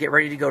house to get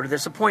ready to go to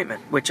this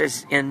appointment, which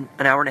is in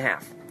an hour and a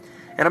half.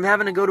 And I'm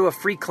having to go to a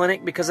free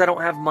clinic because I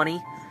don't have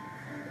money.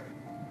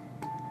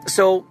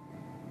 So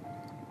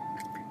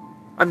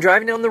I'm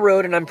driving down the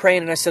road and I'm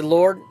praying, and I said,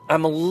 Lord,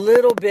 I'm a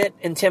little bit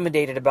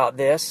intimidated about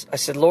this. I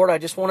said, Lord, I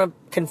just want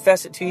to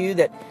confess it to you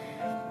that,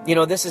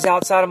 this is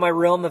outside of my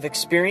realm of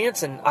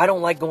experience, and I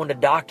don't like going to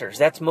doctors.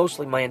 That's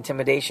mostly my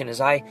intimidation,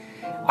 is I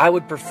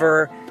would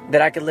prefer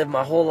that I could live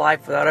my whole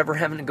life without ever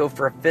having to go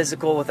for a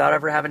physical, without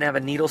ever having to have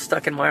a needle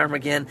stuck in my arm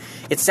again.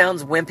 It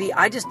sounds wimpy.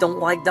 I just don't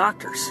like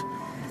doctors.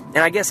 And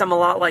I guess I'm a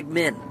lot like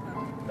men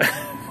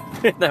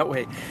in that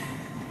way.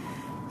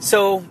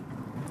 So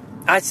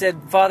I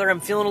said, Father, I'm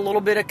feeling a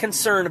little bit of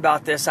concern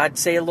about this. I'd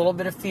say a little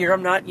bit of fear.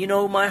 I'm not,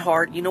 my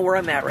heart. You know where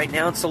I'm at right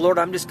now. And so, Lord,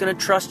 I'm just going to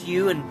trust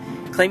you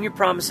and claim your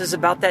promises.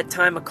 About that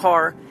time, a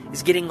car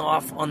is getting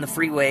off on the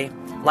freeway,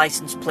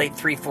 license plate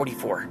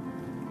 344.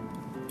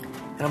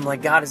 And I'm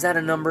like, God, is that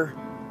a number?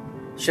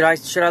 Should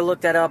I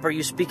look that up? Are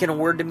you speaking a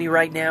word to me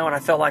right now? And I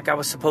felt like I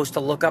was supposed to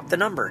look up the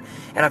number.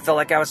 And I felt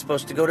like I was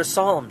supposed to go to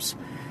Psalms.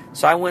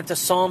 So I went to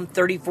Psalm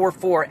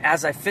 34:4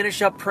 as I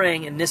finish up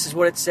praying, and this is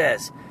what it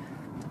says.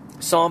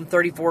 Psalm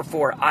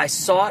 34:4, I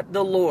sought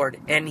the Lord,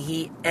 and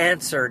he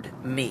answered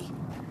me.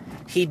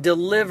 He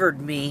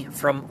delivered me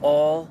from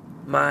all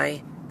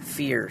my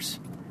fears.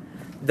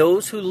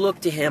 Those who look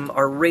to him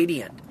are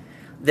radiant.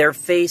 Their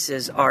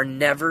faces are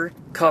never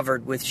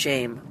covered with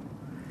shame.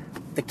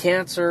 The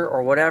cancer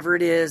or whatever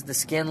it is, the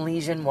skin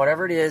lesion,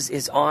 whatever it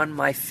is on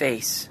my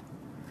face.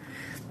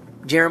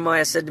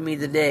 Jeremiah said to me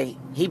today,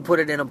 he put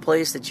it in a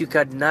place that you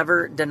could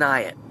never deny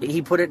it.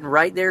 He put it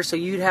right there so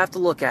you'd have to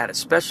look at it,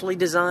 specially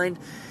designed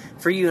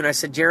for you. And I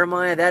said,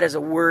 Jeremiah, that is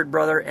a word,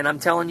 brother. And I'm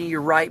telling you,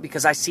 you're right,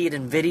 because I see it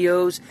in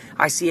videos.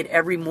 I see it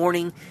every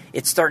morning.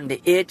 It's starting to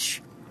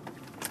itch.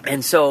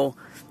 And so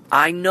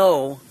I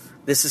know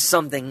this is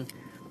something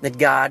that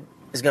God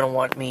is going to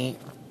want me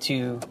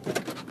to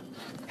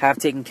have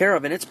taken care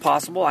of. And it's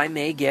possible I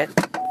may get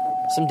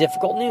some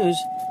difficult news,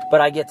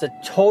 but I get to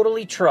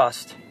totally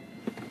trust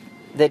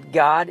that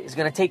God is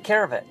going to take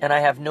care of it. And I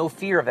have no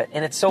fear of it.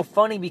 And it's so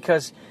funny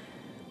because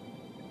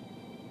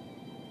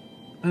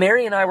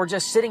Mary and I were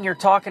just sitting here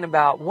talking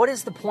about what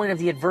is the point of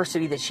the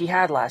adversity that she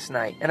had last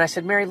night. And I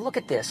said, Mary, look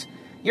at this.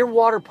 Your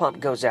water pump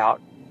goes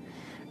out.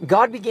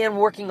 God began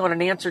working on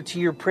an answer to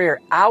your prayer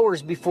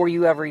hours before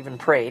you ever even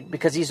prayed,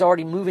 because he's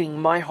already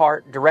moving my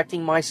heart,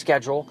 directing my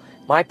schedule,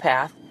 my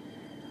path.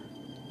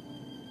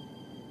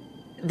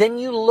 Then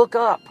you look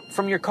up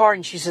from your car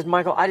and she says,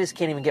 Michael, I just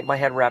can't even get my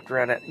head wrapped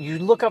around it. You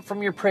look up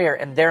from your prayer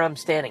and there I'm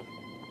standing.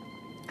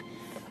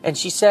 And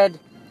she said,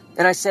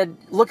 and I said,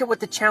 look at what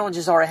the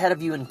challenges are ahead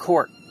of you in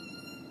court.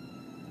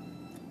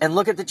 And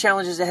look at the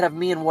challenges ahead of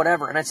me and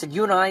whatever. And I said,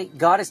 you and I,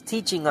 God is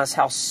teaching us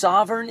how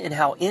sovereign and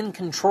how in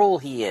control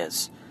he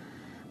is.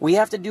 We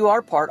have to do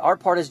our part. Our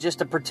part is just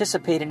to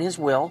participate in his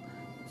will,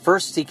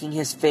 first seeking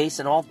his face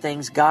in all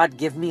things. God,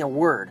 give me a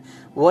word.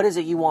 What is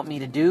it you want me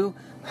to do?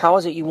 How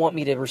is it you want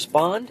me to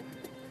respond?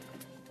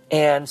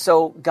 And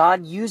so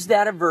God used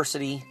that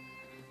adversity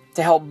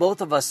to help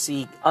both of us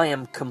see I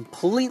am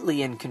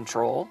completely in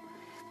control.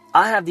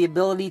 I have the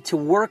ability to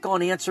work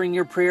on answering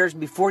your prayers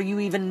before you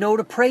even know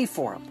to pray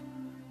for them.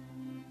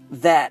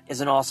 That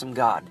is an awesome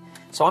God.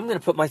 So I'm going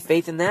to put my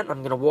faith in that. I'm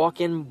going to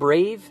walk in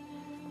brave,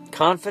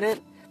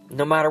 confident,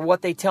 no matter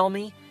what they tell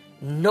me.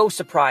 No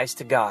surprise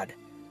to God.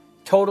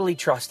 Totally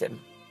trust him.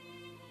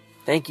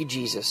 Thank you,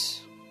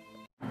 Jesus.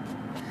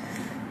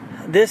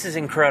 This is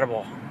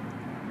incredible.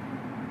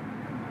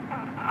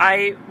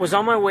 I was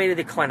on my way to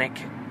the clinic.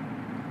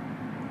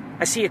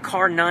 I see a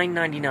car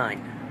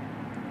 $9.99.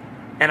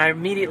 And I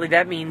immediately,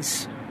 that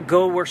means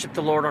go worship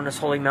the Lord on this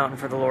holy mountain,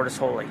 for the Lord is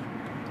holy.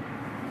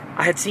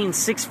 I had seen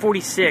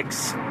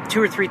 646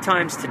 2 or 3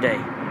 times today.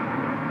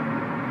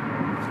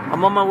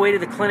 I'm on my way to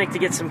the clinic to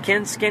get some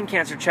skin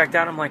cancer checked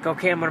out. I'm like,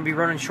 okay, I'm going to be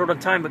running short on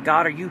time. But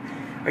God, are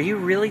you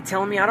really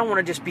telling me? I don't want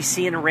to just be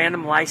seeing a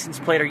random license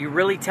plate. Are you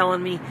really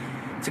telling me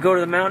to go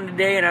to the mountain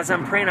today? And as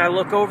I'm praying, I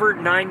look over,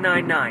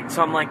 999.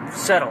 So I'm like,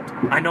 settled.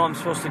 I know I'm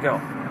supposed to go.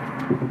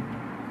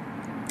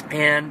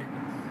 And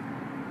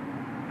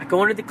I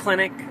go into the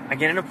clinic. I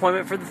get an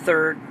appointment for the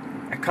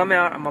 3rd. I come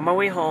out. I'm on my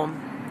way home.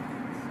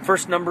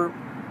 First number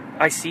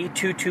I see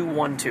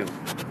 2212.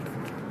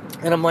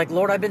 And I'm like,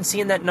 Lord, I've been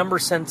seeing that number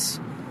since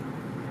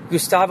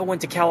Gustavo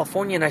went to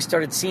California, and I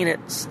started seeing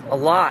it a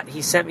lot.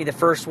 He sent me the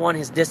first one.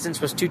 His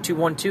distance was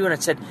 2212, and I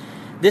said,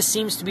 this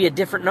seems to be a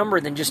different number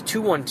than just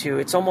 212.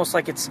 It's almost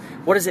like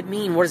what does it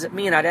mean? What does it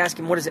mean? I'd ask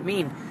him, what does it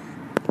mean?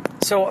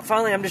 So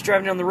finally, I'm just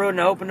driving down the road,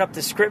 and I opened up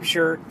the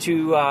scripture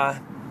to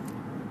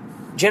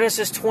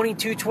Genesis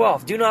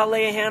 22:12. Do not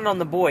lay a hand on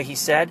the boy, he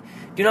said.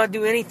 Do not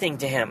do anything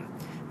to him.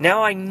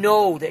 Now I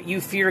know that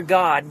you fear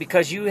God,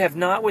 because you have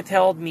not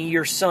withheld me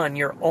your son,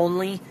 your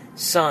only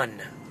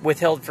son.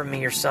 Withheld from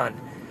me your son.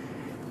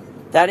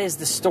 That is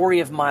the story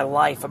of my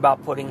life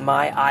about putting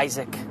my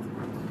Isaac,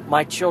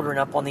 my children,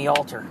 up on the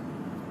altar.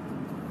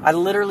 I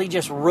literally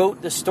just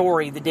wrote the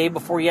story the day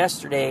before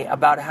yesterday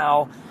about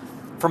how,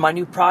 for my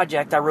new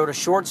project, I wrote a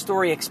short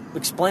story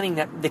explaining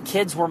that the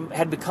kids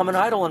had become an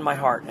idol in my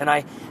heart, and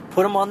I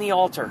put them on the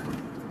altar.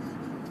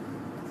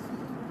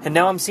 And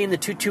now I'm seeing the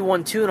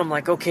 2212, and I'm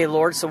like, okay,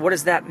 Lord, so what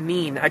does that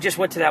mean? I just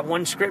went to that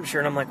one scripture,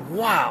 and I'm like,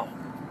 wow.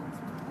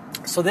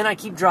 So then I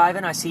keep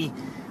driving. I see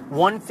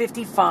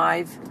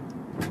 155,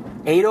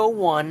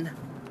 801,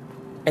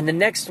 and the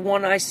next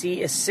one I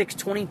see is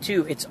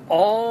 622. It's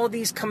all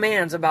these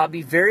commands about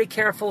be very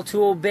careful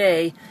to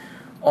obey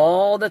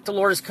all that the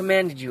Lord has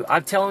commanded you.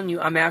 I'm telling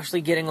you, I'm actually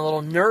getting a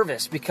little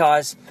nervous,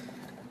 because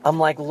I'm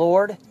like,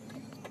 Lord,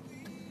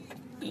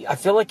 I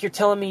feel like you're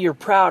telling me you're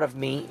proud of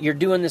me. You're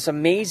doing this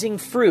amazing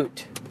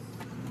fruit.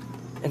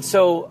 And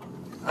so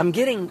I'm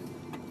getting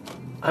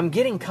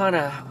kind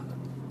of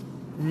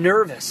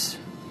nervous.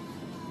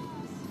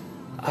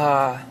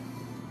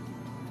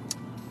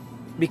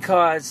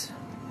 Because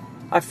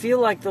I feel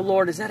like the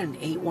Lord, is that an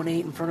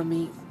 818 in front of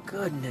me?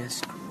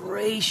 Goodness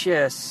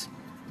gracious.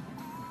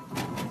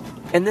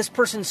 And this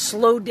person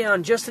slowed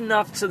down just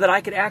enough so that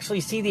I could actually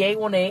see the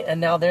 818,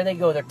 and now there they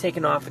go. They're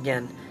taking off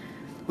again.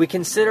 We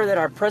consider that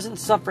our present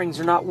sufferings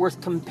are not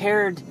worth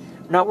comparing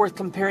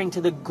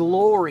to the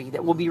glory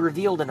that will be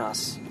revealed in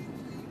us.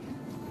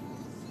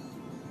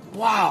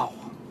 Wow.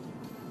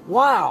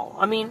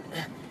 I mean,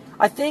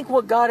 I think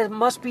what God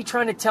must be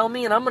trying to tell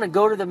me, and I'm going to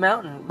go to the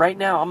mountain right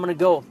now. I'm going to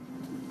go.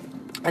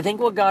 I think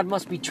what God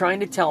must be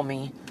trying to tell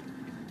me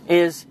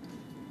is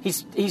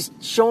He's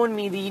showing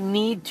me the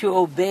need to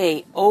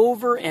obey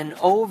over and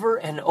over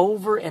and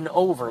over and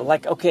over.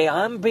 Like, okay,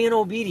 I'm being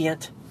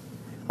obedient.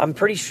 I'm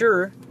pretty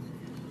sure.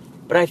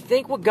 But I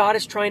think what God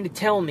is trying to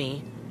tell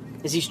me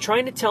is He's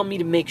trying to tell me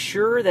to make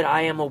sure that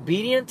I am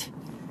obedient.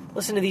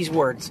 Listen to these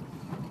words.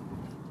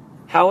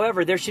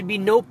 However, there should be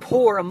no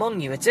poor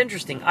among you. It's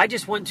interesting. I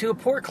just went to a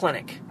poor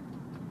clinic.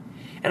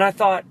 And I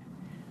thought,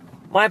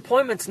 my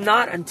appointment's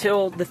not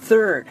until the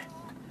 3rd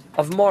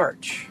of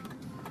March.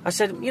 I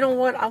said, you know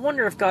what? I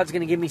wonder if God's going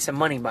to give me some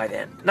money by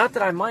then. Not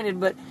that I minded,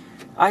 but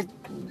I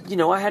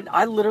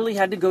literally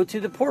had to go to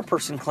the poor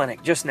person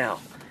clinic just now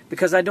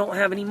because I don't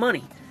have any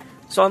money.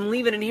 So I'm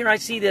leaving, and here I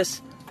see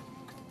this.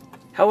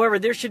 However,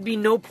 there should be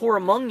no poor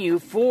among you,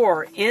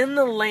 for in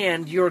the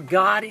land your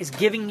God is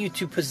giving you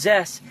to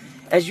possess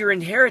as your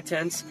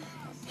inheritance,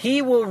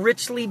 He will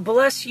richly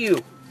bless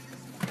you.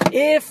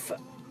 If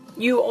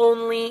you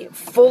only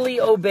fully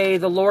obey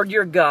the Lord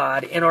your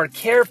God and are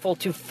careful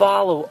to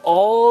follow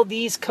all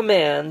these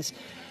commands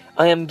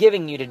I am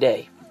giving you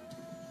today.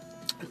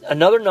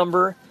 Another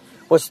number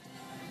was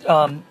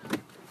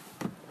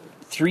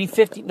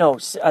 350. No,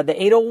 the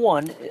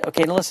 801.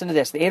 Okay, now listen to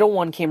this. The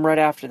 801 came right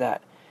after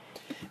that.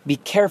 Be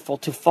careful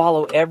to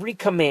follow every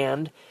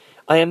command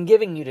I am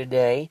giving you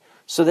today,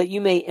 so that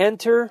you may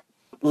enter,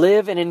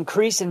 live, and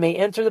increase, and may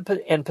enter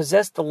and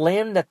possess the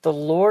land that the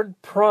Lord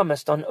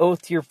promised on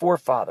oath to your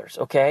forefathers.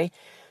 Okay?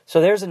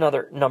 So there's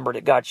another number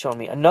that God showed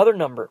me. Another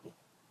number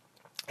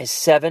is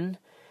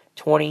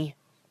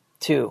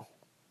 7:22.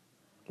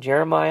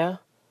 Jeremiah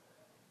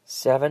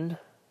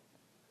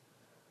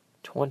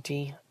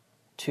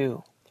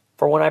 7:22.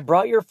 For when I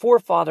brought your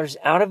forefathers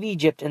out of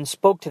Egypt and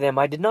spoke to them,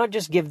 I did not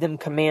just give them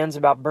commands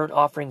about burnt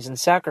offerings and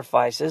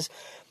sacrifices,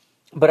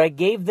 but I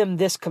gave them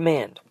this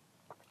command: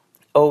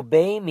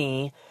 obey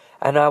me,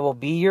 and I will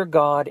be your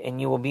God, and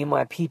you will be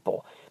my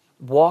people.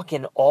 Walk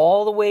in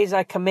all the ways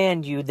I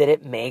command you, that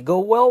it may go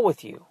well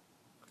with you.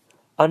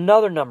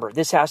 Another number.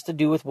 This has to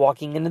do with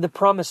walking into the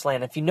promised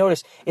land. If you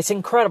notice, it's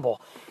incredible.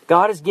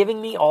 God is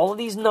giving me all of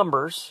these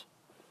numbers,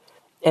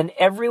 and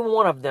every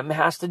one of them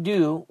has to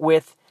do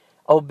with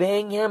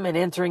obeying Him and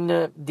entering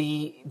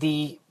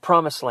the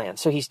promised land.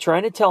 So He's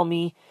trying to tell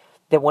me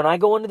that when I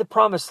go into the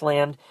promised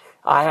land,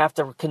 I have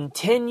to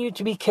continue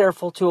to be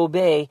careful to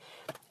obey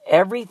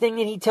everything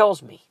that He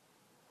tells me.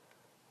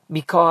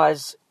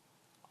 Because,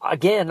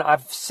 again,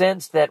 I've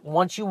sensed that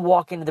once you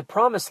walk into the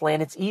promised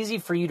land, it's easy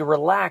for you to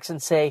relax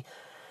and say,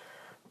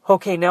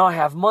 okay, now I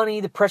have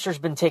money, the pressure's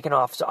been taken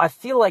off. So I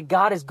feel like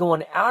God is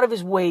going out of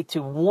His way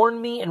to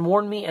warn me and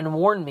warn me and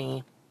warn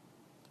me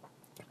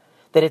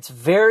that it's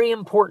very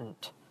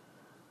important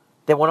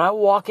that when I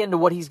walk into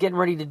what He's getting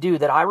ready to do,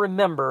 that I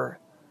remember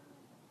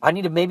I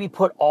need to maybe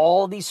put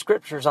all these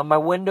scriptures on my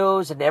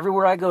windows and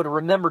everywhere I go to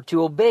remember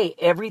to obey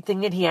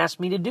everything that He asked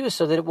me to do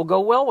so that it will go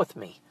well with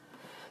me.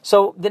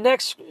 So the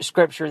next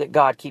scripture that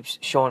God keeps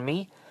showing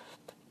me,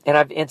 and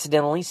I've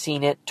incidentally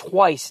seen it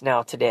twice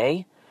now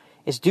today,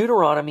 is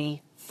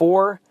Deuteronomy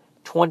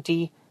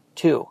 4:22.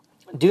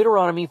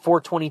 Deuteronomy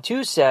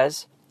 4:22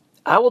 says,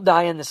 I will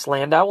die in this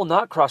land, I will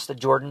not cross the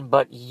Jordan,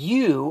 but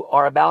you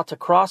are about to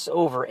cross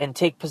over and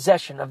take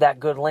possession of that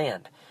good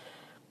land.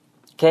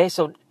 Okay,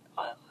 so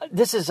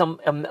this is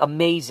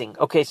amazing.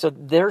 Okay, so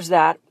there's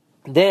that.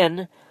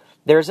 Then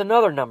there's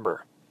another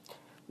number.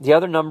 The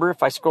other number,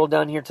 if I scroll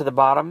down here to the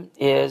bottom,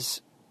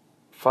 is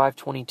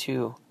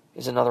 5:22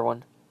 is another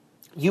one.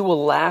 You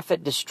will laugh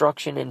at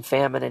destruction and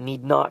famine and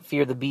need not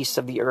fear the beasts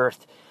of the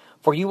earth.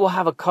 For you will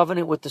have a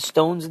covenant with the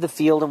stones of the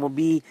field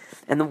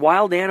and the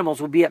wild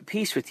animals will be at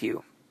peace with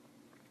you.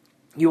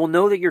 You will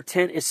know that your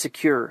tent is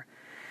secure.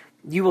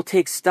 You will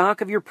take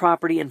stock of your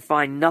property and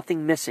find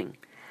nothing missing.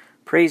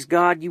 Praise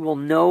God, you will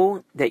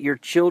know that your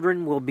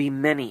children will be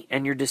many,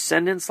 and your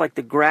descendants like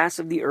the grass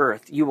of the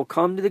earth. You will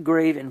come to the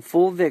grave in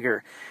full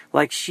vigor,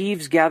 like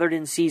sheaves gathered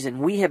in season.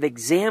 We have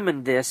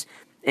examined this,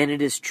 and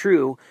it is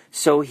true,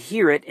 so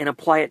hear it and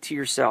apply it to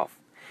yourself.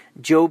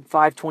 Job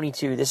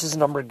 5:22. This is a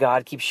number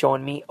God keeps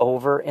showing me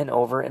over and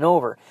over and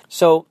over.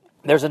 So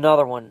there's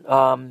another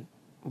one.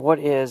 What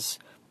is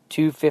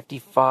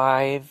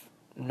 255?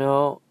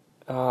 No.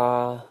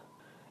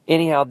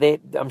 Anyhow,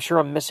 I'm sure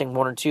I'm missing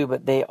one or two,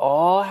 but they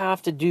all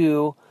have to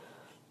do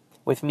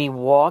with me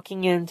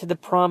walking into the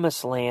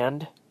promised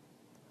land.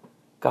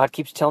 God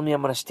keeps telling me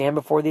I'm going to stand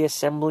before the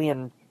assembly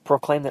and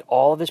proclaim that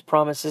all of his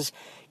promises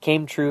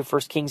came true.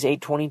 1 Kings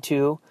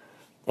 8:22.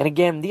 And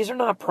again, these are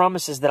not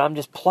promises that I'm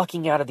just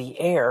plucking out of the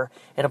air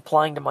and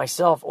applying to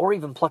myself or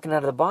even plucking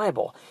out of the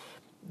Bible.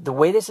 The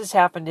way this has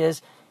happened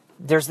is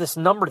there's this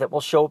number that will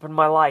show up in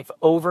my life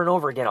over and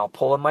over again. I'll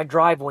pull in my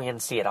driveway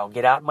and see it. I'll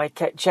get out my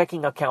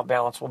checking account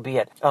balance will be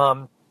it.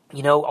 I'll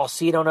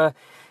see it on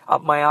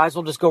my eyes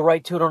will just go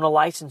right to it on a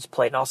license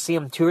plate. And I'll see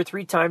them 2 or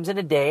 3 times in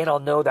a day and I'll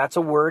know that's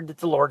a word that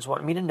the Lord's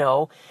wanting me to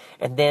know.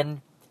 And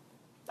then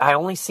I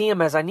only see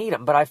them as I need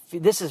them. But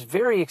this is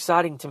very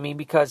exciting to me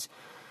because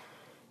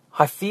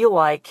I feel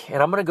like,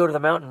 and I'm going to go to the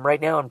mountain right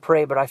now and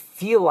pray, but I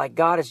feel like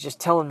God is just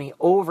telling me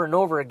over and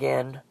over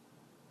again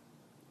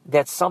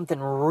that something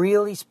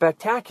really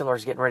spectacular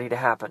is getting ready to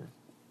happen.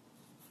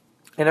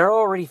 And it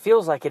already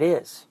feels like it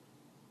is.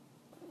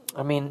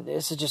 I mean,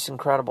 this is just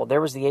incredible.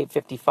 There was the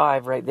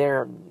 855 right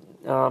there.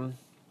 Wow.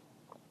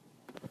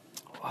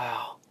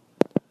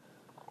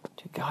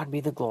 To God be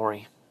the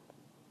glory.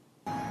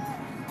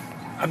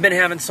 I've been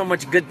having so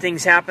much good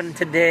things happen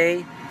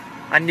today.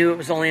 I knew it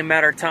was only a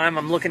matter of time.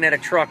 I'm looking at a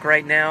truck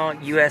right now,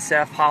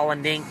 USF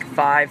Holland Inc.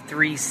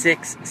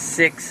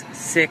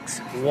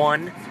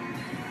 536661.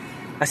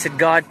 I said,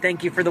 God,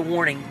 thank you for the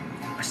warning.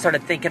 I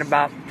started thinking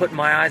about putting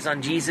my eyes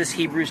on Jesus,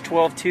 Hebrews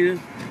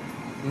 12:2.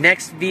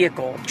 Next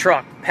vehicle,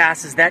 truck,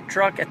 passes that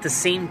truck at the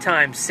same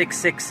time,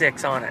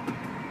 666 on it.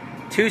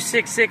 2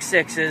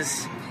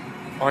 666s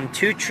on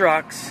 2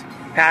 trucks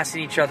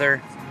passing each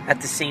other at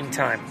the same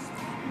time.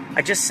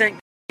 I just sent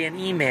an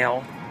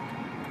email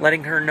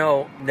letting her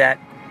know that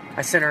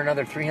I sent her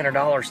another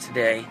 $300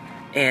 today.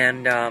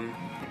 And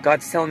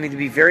God's telling me to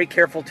be very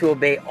careful to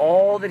obey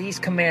all that he's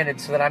commanded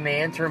so that I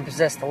may enter and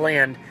possess the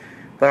land.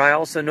 But I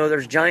also know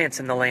there's giants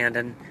in the land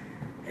and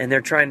they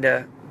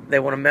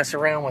want to mess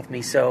around with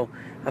me. So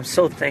I'm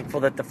so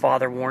thankful that the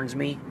Father warns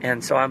me.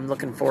 And so I'm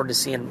looking forward to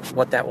seeing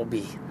what that will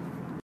be.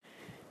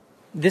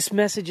 This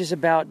message is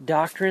about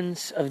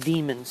doctrines of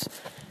demons.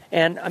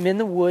 And I'm in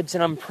the woods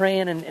and I'm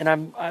praying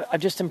and I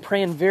just am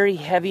praying very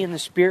heavy in the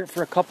spirit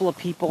for a couple of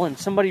people. And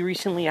somebody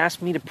recently asked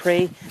me to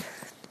pray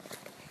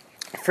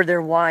for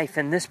their wife.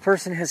 And this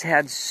person has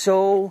had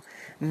so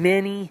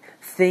many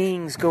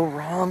things go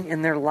wrong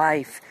in their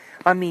life.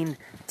 I mean,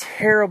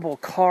 terrible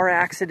car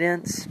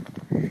accidents,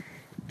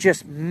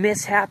 just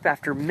mishap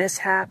after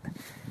mishap,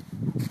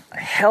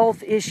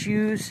 health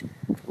issues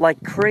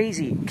like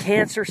crazy,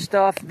 cancer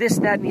stuff, this,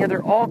 that, and the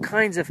other, all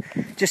kinds of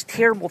just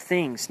terrible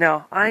things.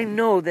 Now, I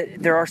know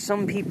that there are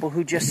some people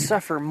who just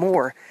suffer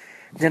more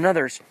than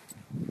others.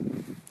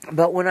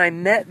 But when I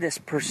met this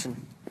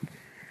person,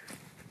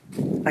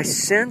 I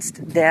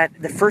sensed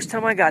that the first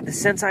time the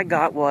sense I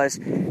got was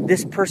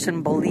this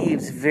person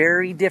believes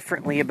very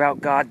differently about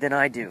God than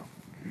I do.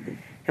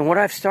 And what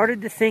I've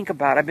started to think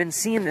about, I've been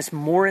seeing this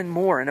more and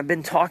more, and I've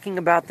been talking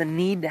about the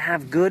need to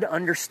have good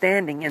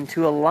understanding and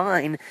to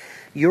align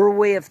your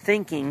way of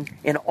thinking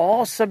in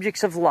all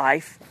subjects of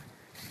life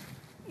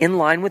in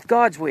line with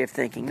God's way of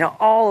thinking. Now,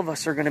 all of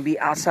us are going to be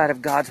outside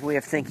of God's way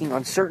of thinking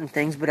on certain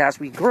things, but as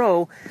we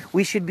grow,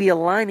 we should be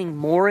aligning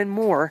more and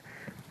more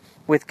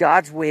with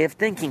God's way of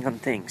thinking on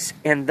things.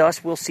 And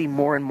thus we'll see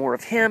more and more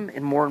of Him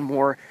and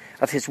more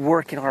of His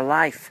work in our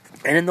life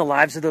and in the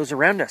lives of those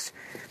around us.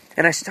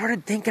 And I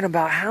started thinking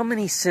about how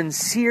many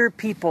sincere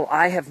people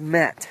I have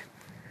met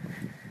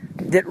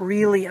that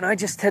really, and I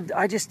just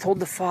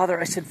told the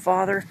Father, I said,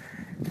 Father,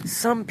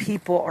 some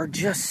people are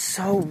just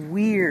so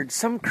weird.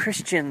 Some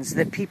Christians,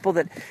 people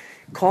that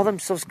call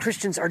themselves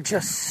Christians are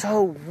just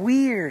so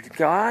weird,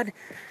 God.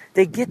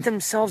 They get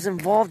themselves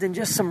involved in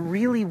just some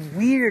really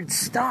weird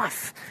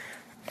stuff.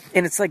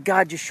 And it's like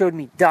God just showed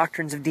me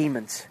doctrines of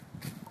demons.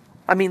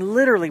 I mean,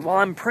 literally, while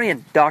I'm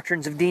praying,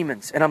 doctrines of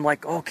demons. And I'm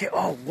like, okay,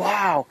 oh,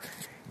 wow.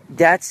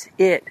 That's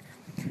it.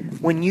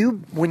 When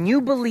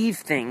you believe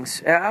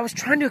things, I was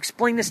trying to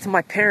explain this to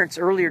my parents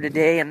earlier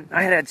today, and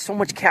I had so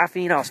much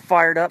caffeine, I was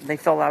fired up, and they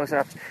felt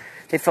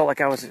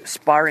like I was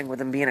aspiring with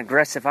them, being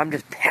aggressive. I'm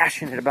just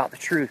passionate about the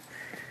truth.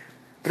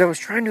 But I was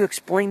trying to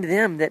explain to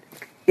them that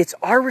it's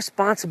our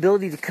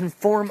responsibility to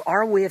conform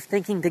our way of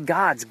thinking to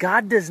God's.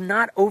 God does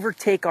not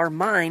overtake our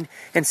mind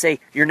and say,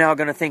 you're now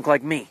going to think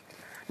like me.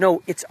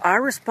 No, it's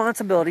our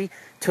responsibility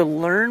to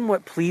learn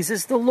what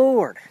pleases the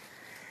Lord.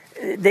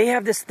 They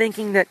have this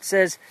thinking that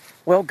says,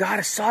 well, God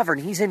is sovereign.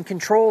 He's in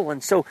control.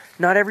 And so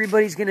not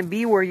everybody's going to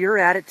be where you're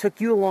at. It took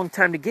you a long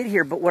time to get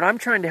here. But what I'm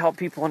trying to help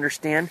people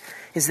understand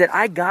is that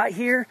I got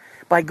here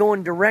by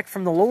going direct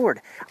from the Lord.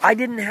 I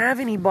didn't have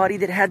anybody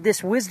that had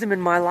this wisdom in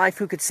my life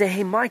who could say,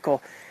 hey,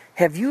 Michael,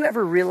 have you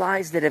ever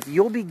realized that if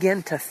you'll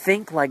begin to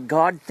think like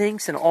God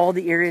thinks in all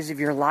the areas of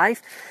your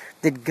life,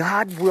 that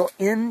God will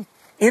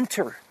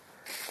enter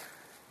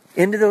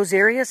into those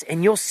areas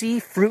and you'll see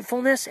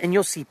fruitfulness and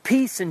you'll see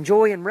peace and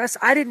joy and rest?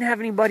 I didn't have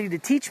anybody to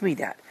teach me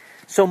that.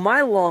 So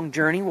my long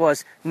journey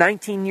was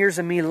 19 years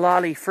of me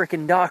lolly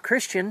frickin' da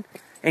Christian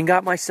and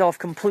got myself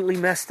completely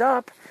messed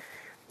up.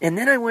 And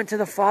then I went to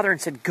the Father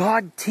and said,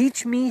 God,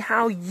 teach me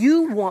how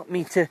you want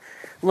me to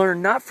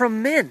learn, not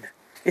from men.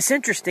 It's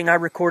interesting, I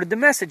recorded the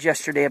message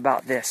yesterday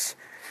about this,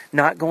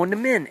 not going to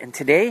men. And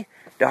today,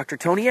 Dr.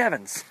 Tony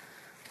Evans.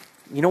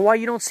 You know why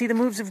you don't see the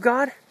moves of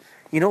God?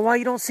 You know why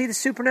you don't see the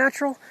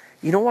supernatural?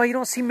 You know why you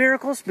don't see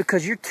miracles?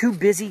 Because you're too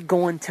busy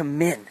going to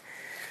men.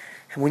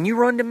 And when you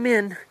run to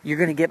men, you're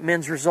going to get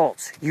men's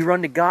results. You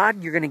run to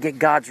God, you're going to get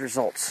God's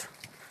results.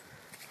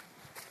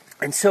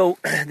 And so,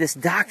 this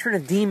doctrine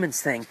of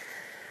demons thing,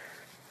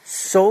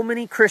 so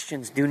many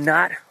Christians do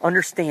not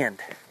understand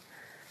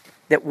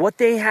that what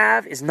they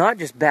have is not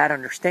just bad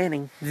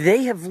understanding.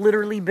 They have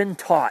literally been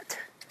taught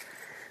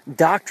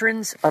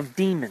doctrines of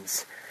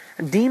demons.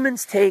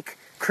 Demons take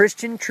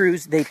Christian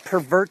truths, they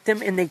pervert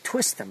them and they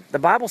twist them. The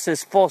Bible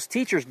says false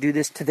teachers do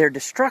this to their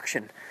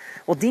destruction.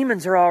 Well,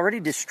 demons are already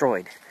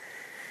destroyed,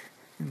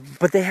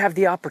 but they have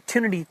the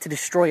opportunity to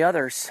destroy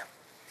others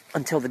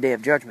until the day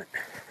of judgment.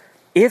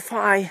 If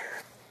I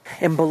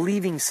am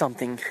believing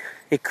something,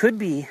 it could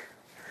be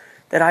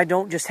that I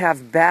don't just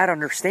have bad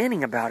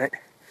understanding about it.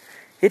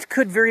 It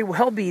could very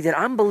well be that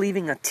I'm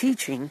believing a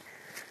teaching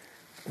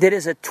that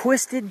is a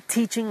twisted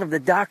teaching of the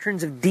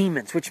doctrines of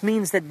demons, which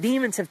means that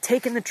demons have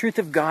taken the truth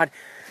of God,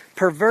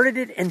 perverted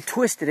it and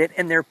twisted it,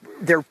 and they're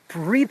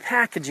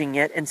repackaging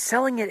it and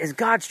selling it as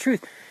God's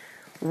truth.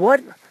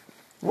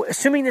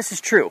 Assuming this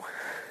is true,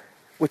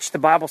 which the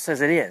Bible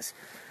says it is,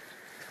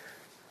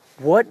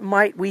 what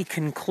might we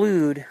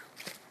conclude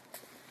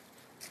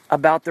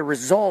about the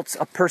results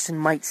a person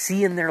might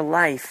see in their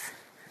life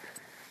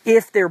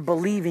if they're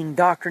believing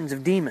doctrines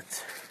of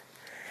demons?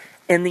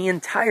 And the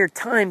entire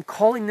time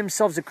calling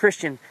themselves a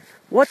Christian,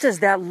 what does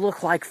that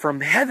look like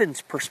from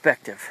heaven's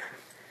perspective?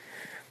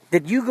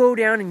 That you go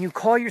down and you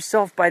call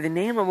yourself by the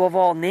name above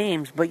all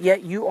names, but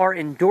yet you are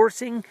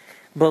endorsing,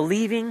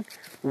 believing,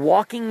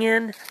 walking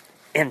in,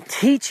 and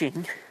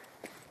teaching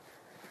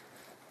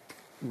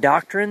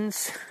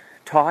doctrines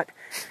taught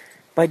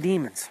by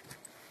demons.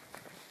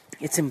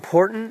 It's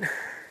important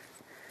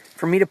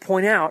for me to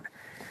point out,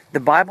 the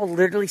Bible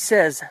literally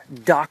says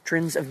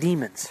doctrines of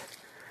demons.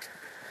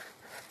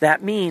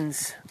 That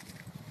means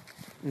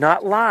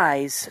not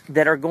lies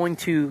that are going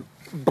to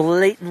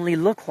blatantly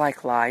look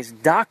like lies.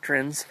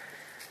 Doctrines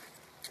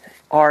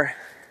are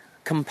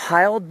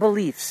compiled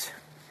beliefs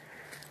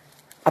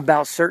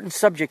about certain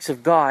subjects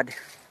of God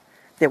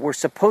that we're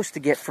supposed to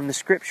get from the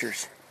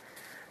Scriptures.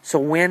 So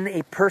when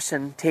a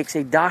person takes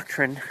a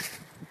doctrine,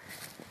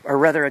 or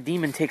rather a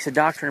demon takes a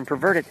doctrine and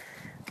pervert it,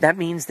 that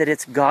means that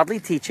it's godly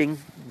teaching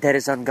that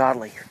is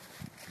ungodly.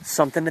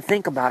 Something to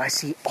think about. I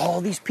see all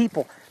these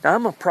people. Now,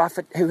 I'm a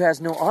prophet who has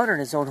no honor in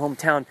his own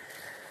hometown.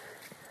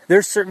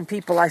 There's certain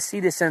people I see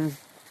this in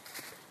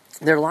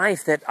their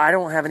life that I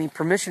don't have any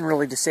permission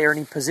really to say or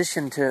any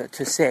position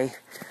to say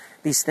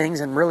these things.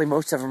 And really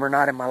most of them are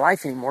not in my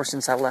life anymore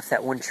since I left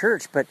that one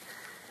church. But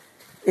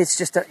it's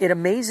just, it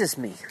amazes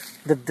me.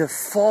 The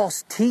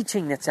false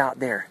teaching that's out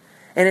there.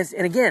 And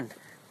again,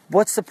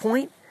 what's the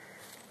point?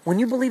 When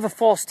you believe a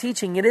false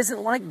teaching, it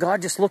isn't like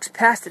God just looks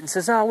past it and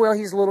says, oh, well,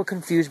 he's a little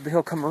confused, but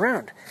he'll come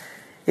around.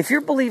 If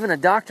you're believing a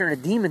doctrine of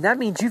a demon, that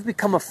means you've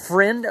become a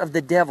friend of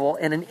the devil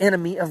and an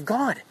enemy of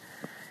God.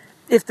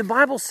 If the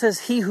Bible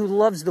says he who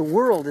loves the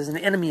world is an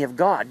enemy of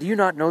God, do you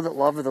not know that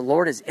love of the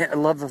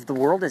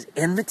world is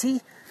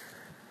enmity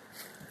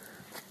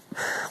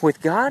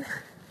with God?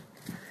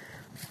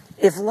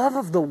 If love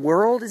of the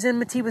world is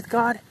enmity with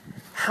God,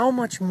 how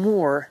much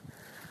more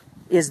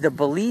is the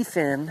belief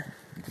in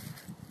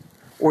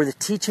or the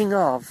teaching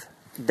of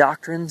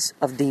doctrines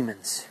of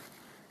demons?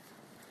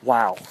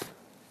 Wow.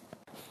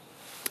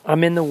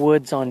 I'm in the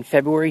woods on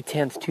February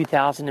 10th,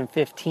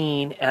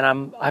 2015,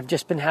 and I've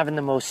just been having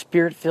the most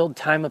spirit-filled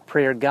time of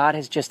prayer. God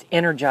has just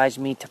energized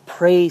me to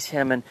praise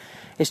Him, and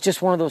it's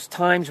just one of those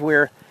times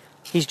where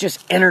He's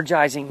just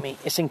energizing me.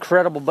 It's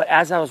incredible. But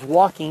as I was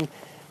walking,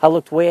 I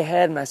looked way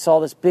ahead and I saw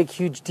this big,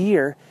 huge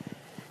deer.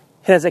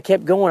 And as I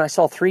kept going, I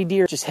saw 3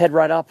 deer just head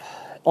right up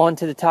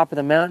onto the top of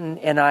the mountain.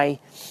 And I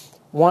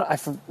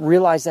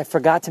realized I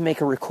forgot to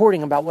make a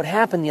recording about what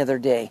happened the other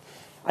day.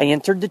 I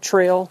entered the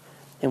trail,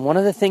 and one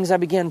of the things I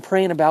began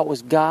praying about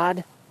was,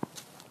 God,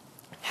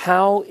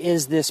 how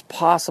is this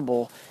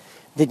possible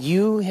that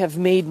you have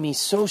made me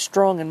so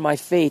strong in my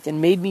faith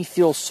and made me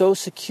feel so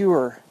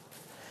secure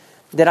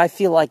that I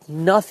feel like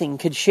nothing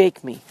could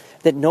shake me,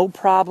 that no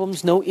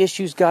problems, no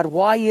issues. God,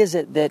 why is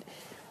it that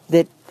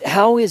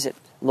how is it,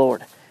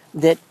 Lord,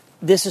 that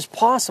this is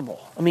possible?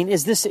 I mean,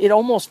 it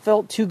almost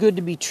felt too good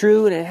to be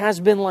true, and it has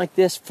been like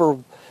this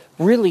for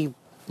really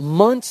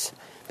months,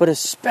 but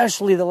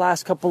especially the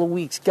last couple of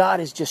weeks. God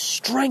is just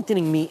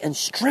strengthening me and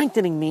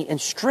strengthening me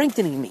and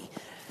strengthening me.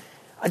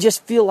 I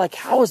just feel like,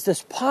 how is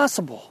this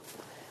possible?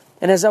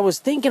 And as I was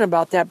thinking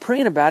about that,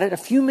 praying about it, a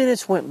few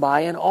minutes went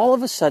by, and all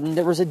of a sudden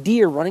there was a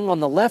deer running on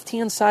the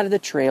left-hand side of the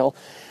trail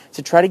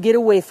to try to get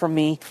away from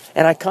me,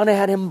 and I kind of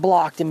had him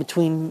blocked in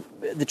between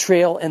the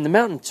trail and the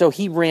mountain. So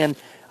he ran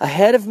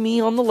ahead of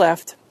me on the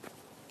left,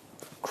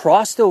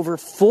 crossed over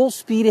full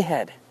speed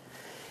ahead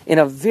in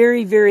a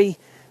very, very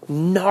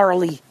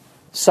gnarly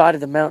side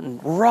of the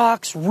mountain.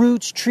 Rocks,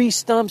 roots, tree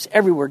stumps,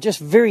 everywhere. Just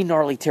very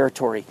gnarly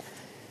territory.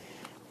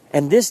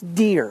 And this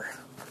deer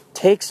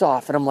takes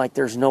off, and I'm like,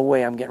 there's no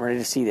way I'm getting ready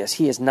to see this.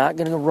 He is not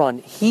going to run.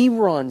 He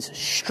runs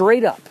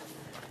straight up.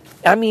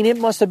 I mean, it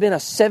must have been a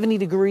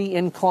 70-degree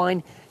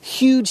incline,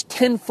 huge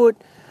 10-foot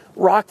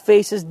rock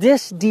faces.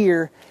 This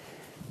deer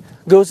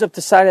goes up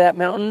the side of that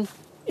mountain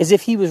as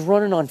if he was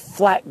running on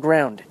flat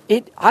ground.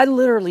 I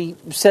literally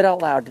said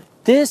out loud,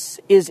 this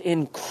is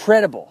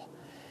incredible.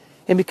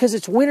 And because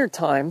it's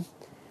wintertime,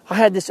 I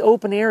had this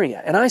open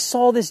area, and I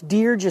saw this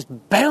deer just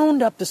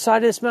bound up the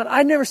side of this mountain.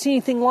 I'd never seen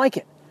anything like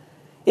it.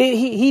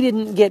 He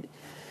didn't get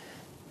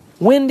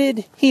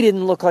winded. He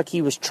didn't look like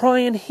he was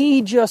trying.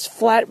 He just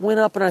flat went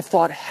up, and I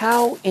thought,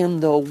 how in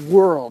the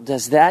world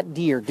does that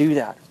deer do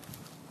that?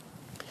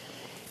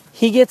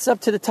 He gets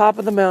up to the top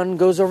of the mountain,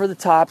 goes over the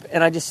top,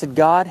 and I just said,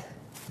 God,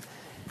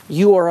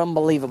 you are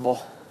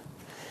unbelievable.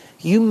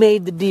 You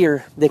made the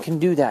deer that can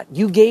do that.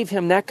 You gave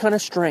him that kind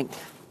of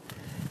strength.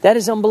 That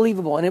is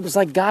unbelievable. And it was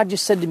like God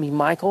just said to me,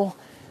 Michael,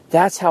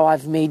 that's how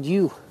I've made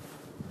you.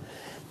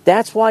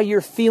 That's why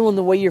you're feeling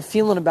the way you're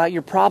feeling about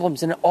your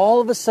problems. And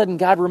all of a sudden,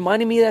 God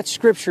reminded me of that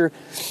scripture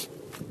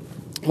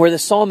where the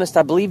psalmist,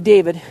 I believe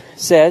David,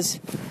 says,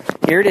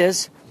 here it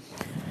is,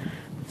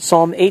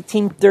 Psalm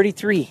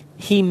 18:33,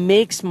 He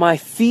makes my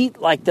feet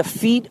like the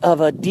feet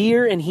of a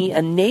deer, and He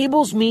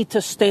enables me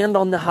to stand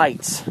on the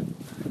heights.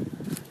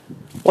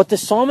 What the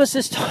psalmist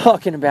is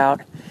talking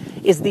about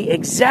is the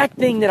exact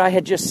thing that I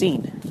had just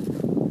seen,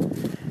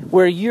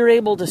 where you're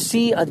able to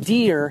see a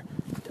deer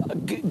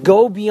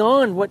go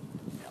beyond what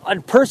a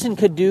person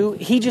could do.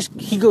 He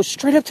goes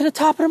straight up to the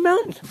top of the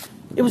mountain.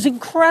 It was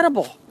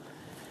incredible.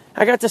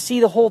 I got to see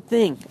the whole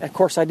thing. Of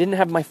course, I didn't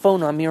have my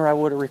phone on me, or I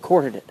would have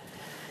recorded it.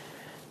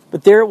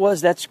 But there it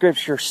was, that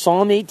scripture,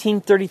 Psalm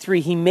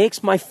 18:33. He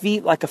makes my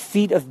feet like a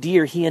feet of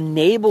deer. He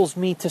enables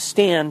me to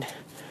stand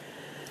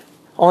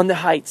on the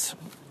heights.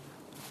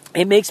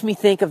 It makes me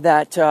think of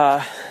that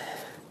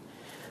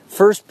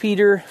 1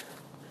 Peter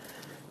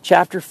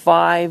chapter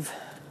 5,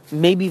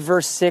 maybe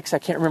verse 6. I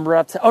can't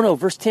remember.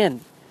 Verse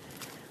 10.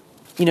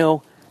 You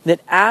know,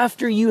 that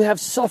after you have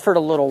suffered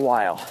a little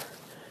while,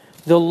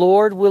 the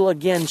Lord will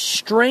again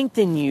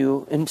strengthen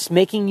you and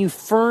making you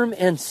firm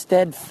and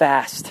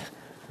steadfast.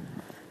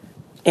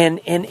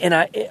 And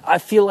I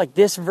feel like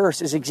this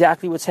verse is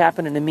exactly what's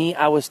happening to me.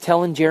 I was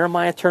telling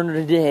Jeremiah Turner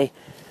today,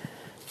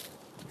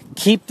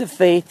 keep the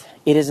faith.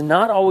 It is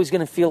not always going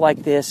to feel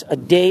like this. A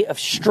day of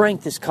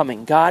strength is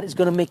coming. God is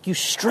going to make you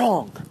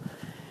strong.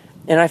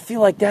 And I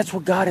feel like that's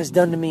what God has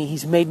done to me.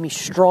 He's made me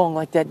strong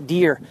like that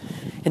deer.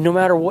 And no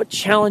matter what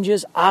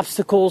challenges,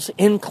 obstacles,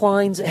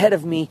 inclines ahead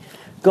of me,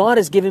 God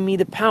has given me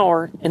the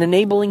power and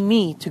enabling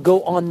me to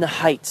go on the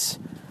heights.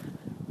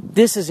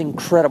 This is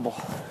incredible.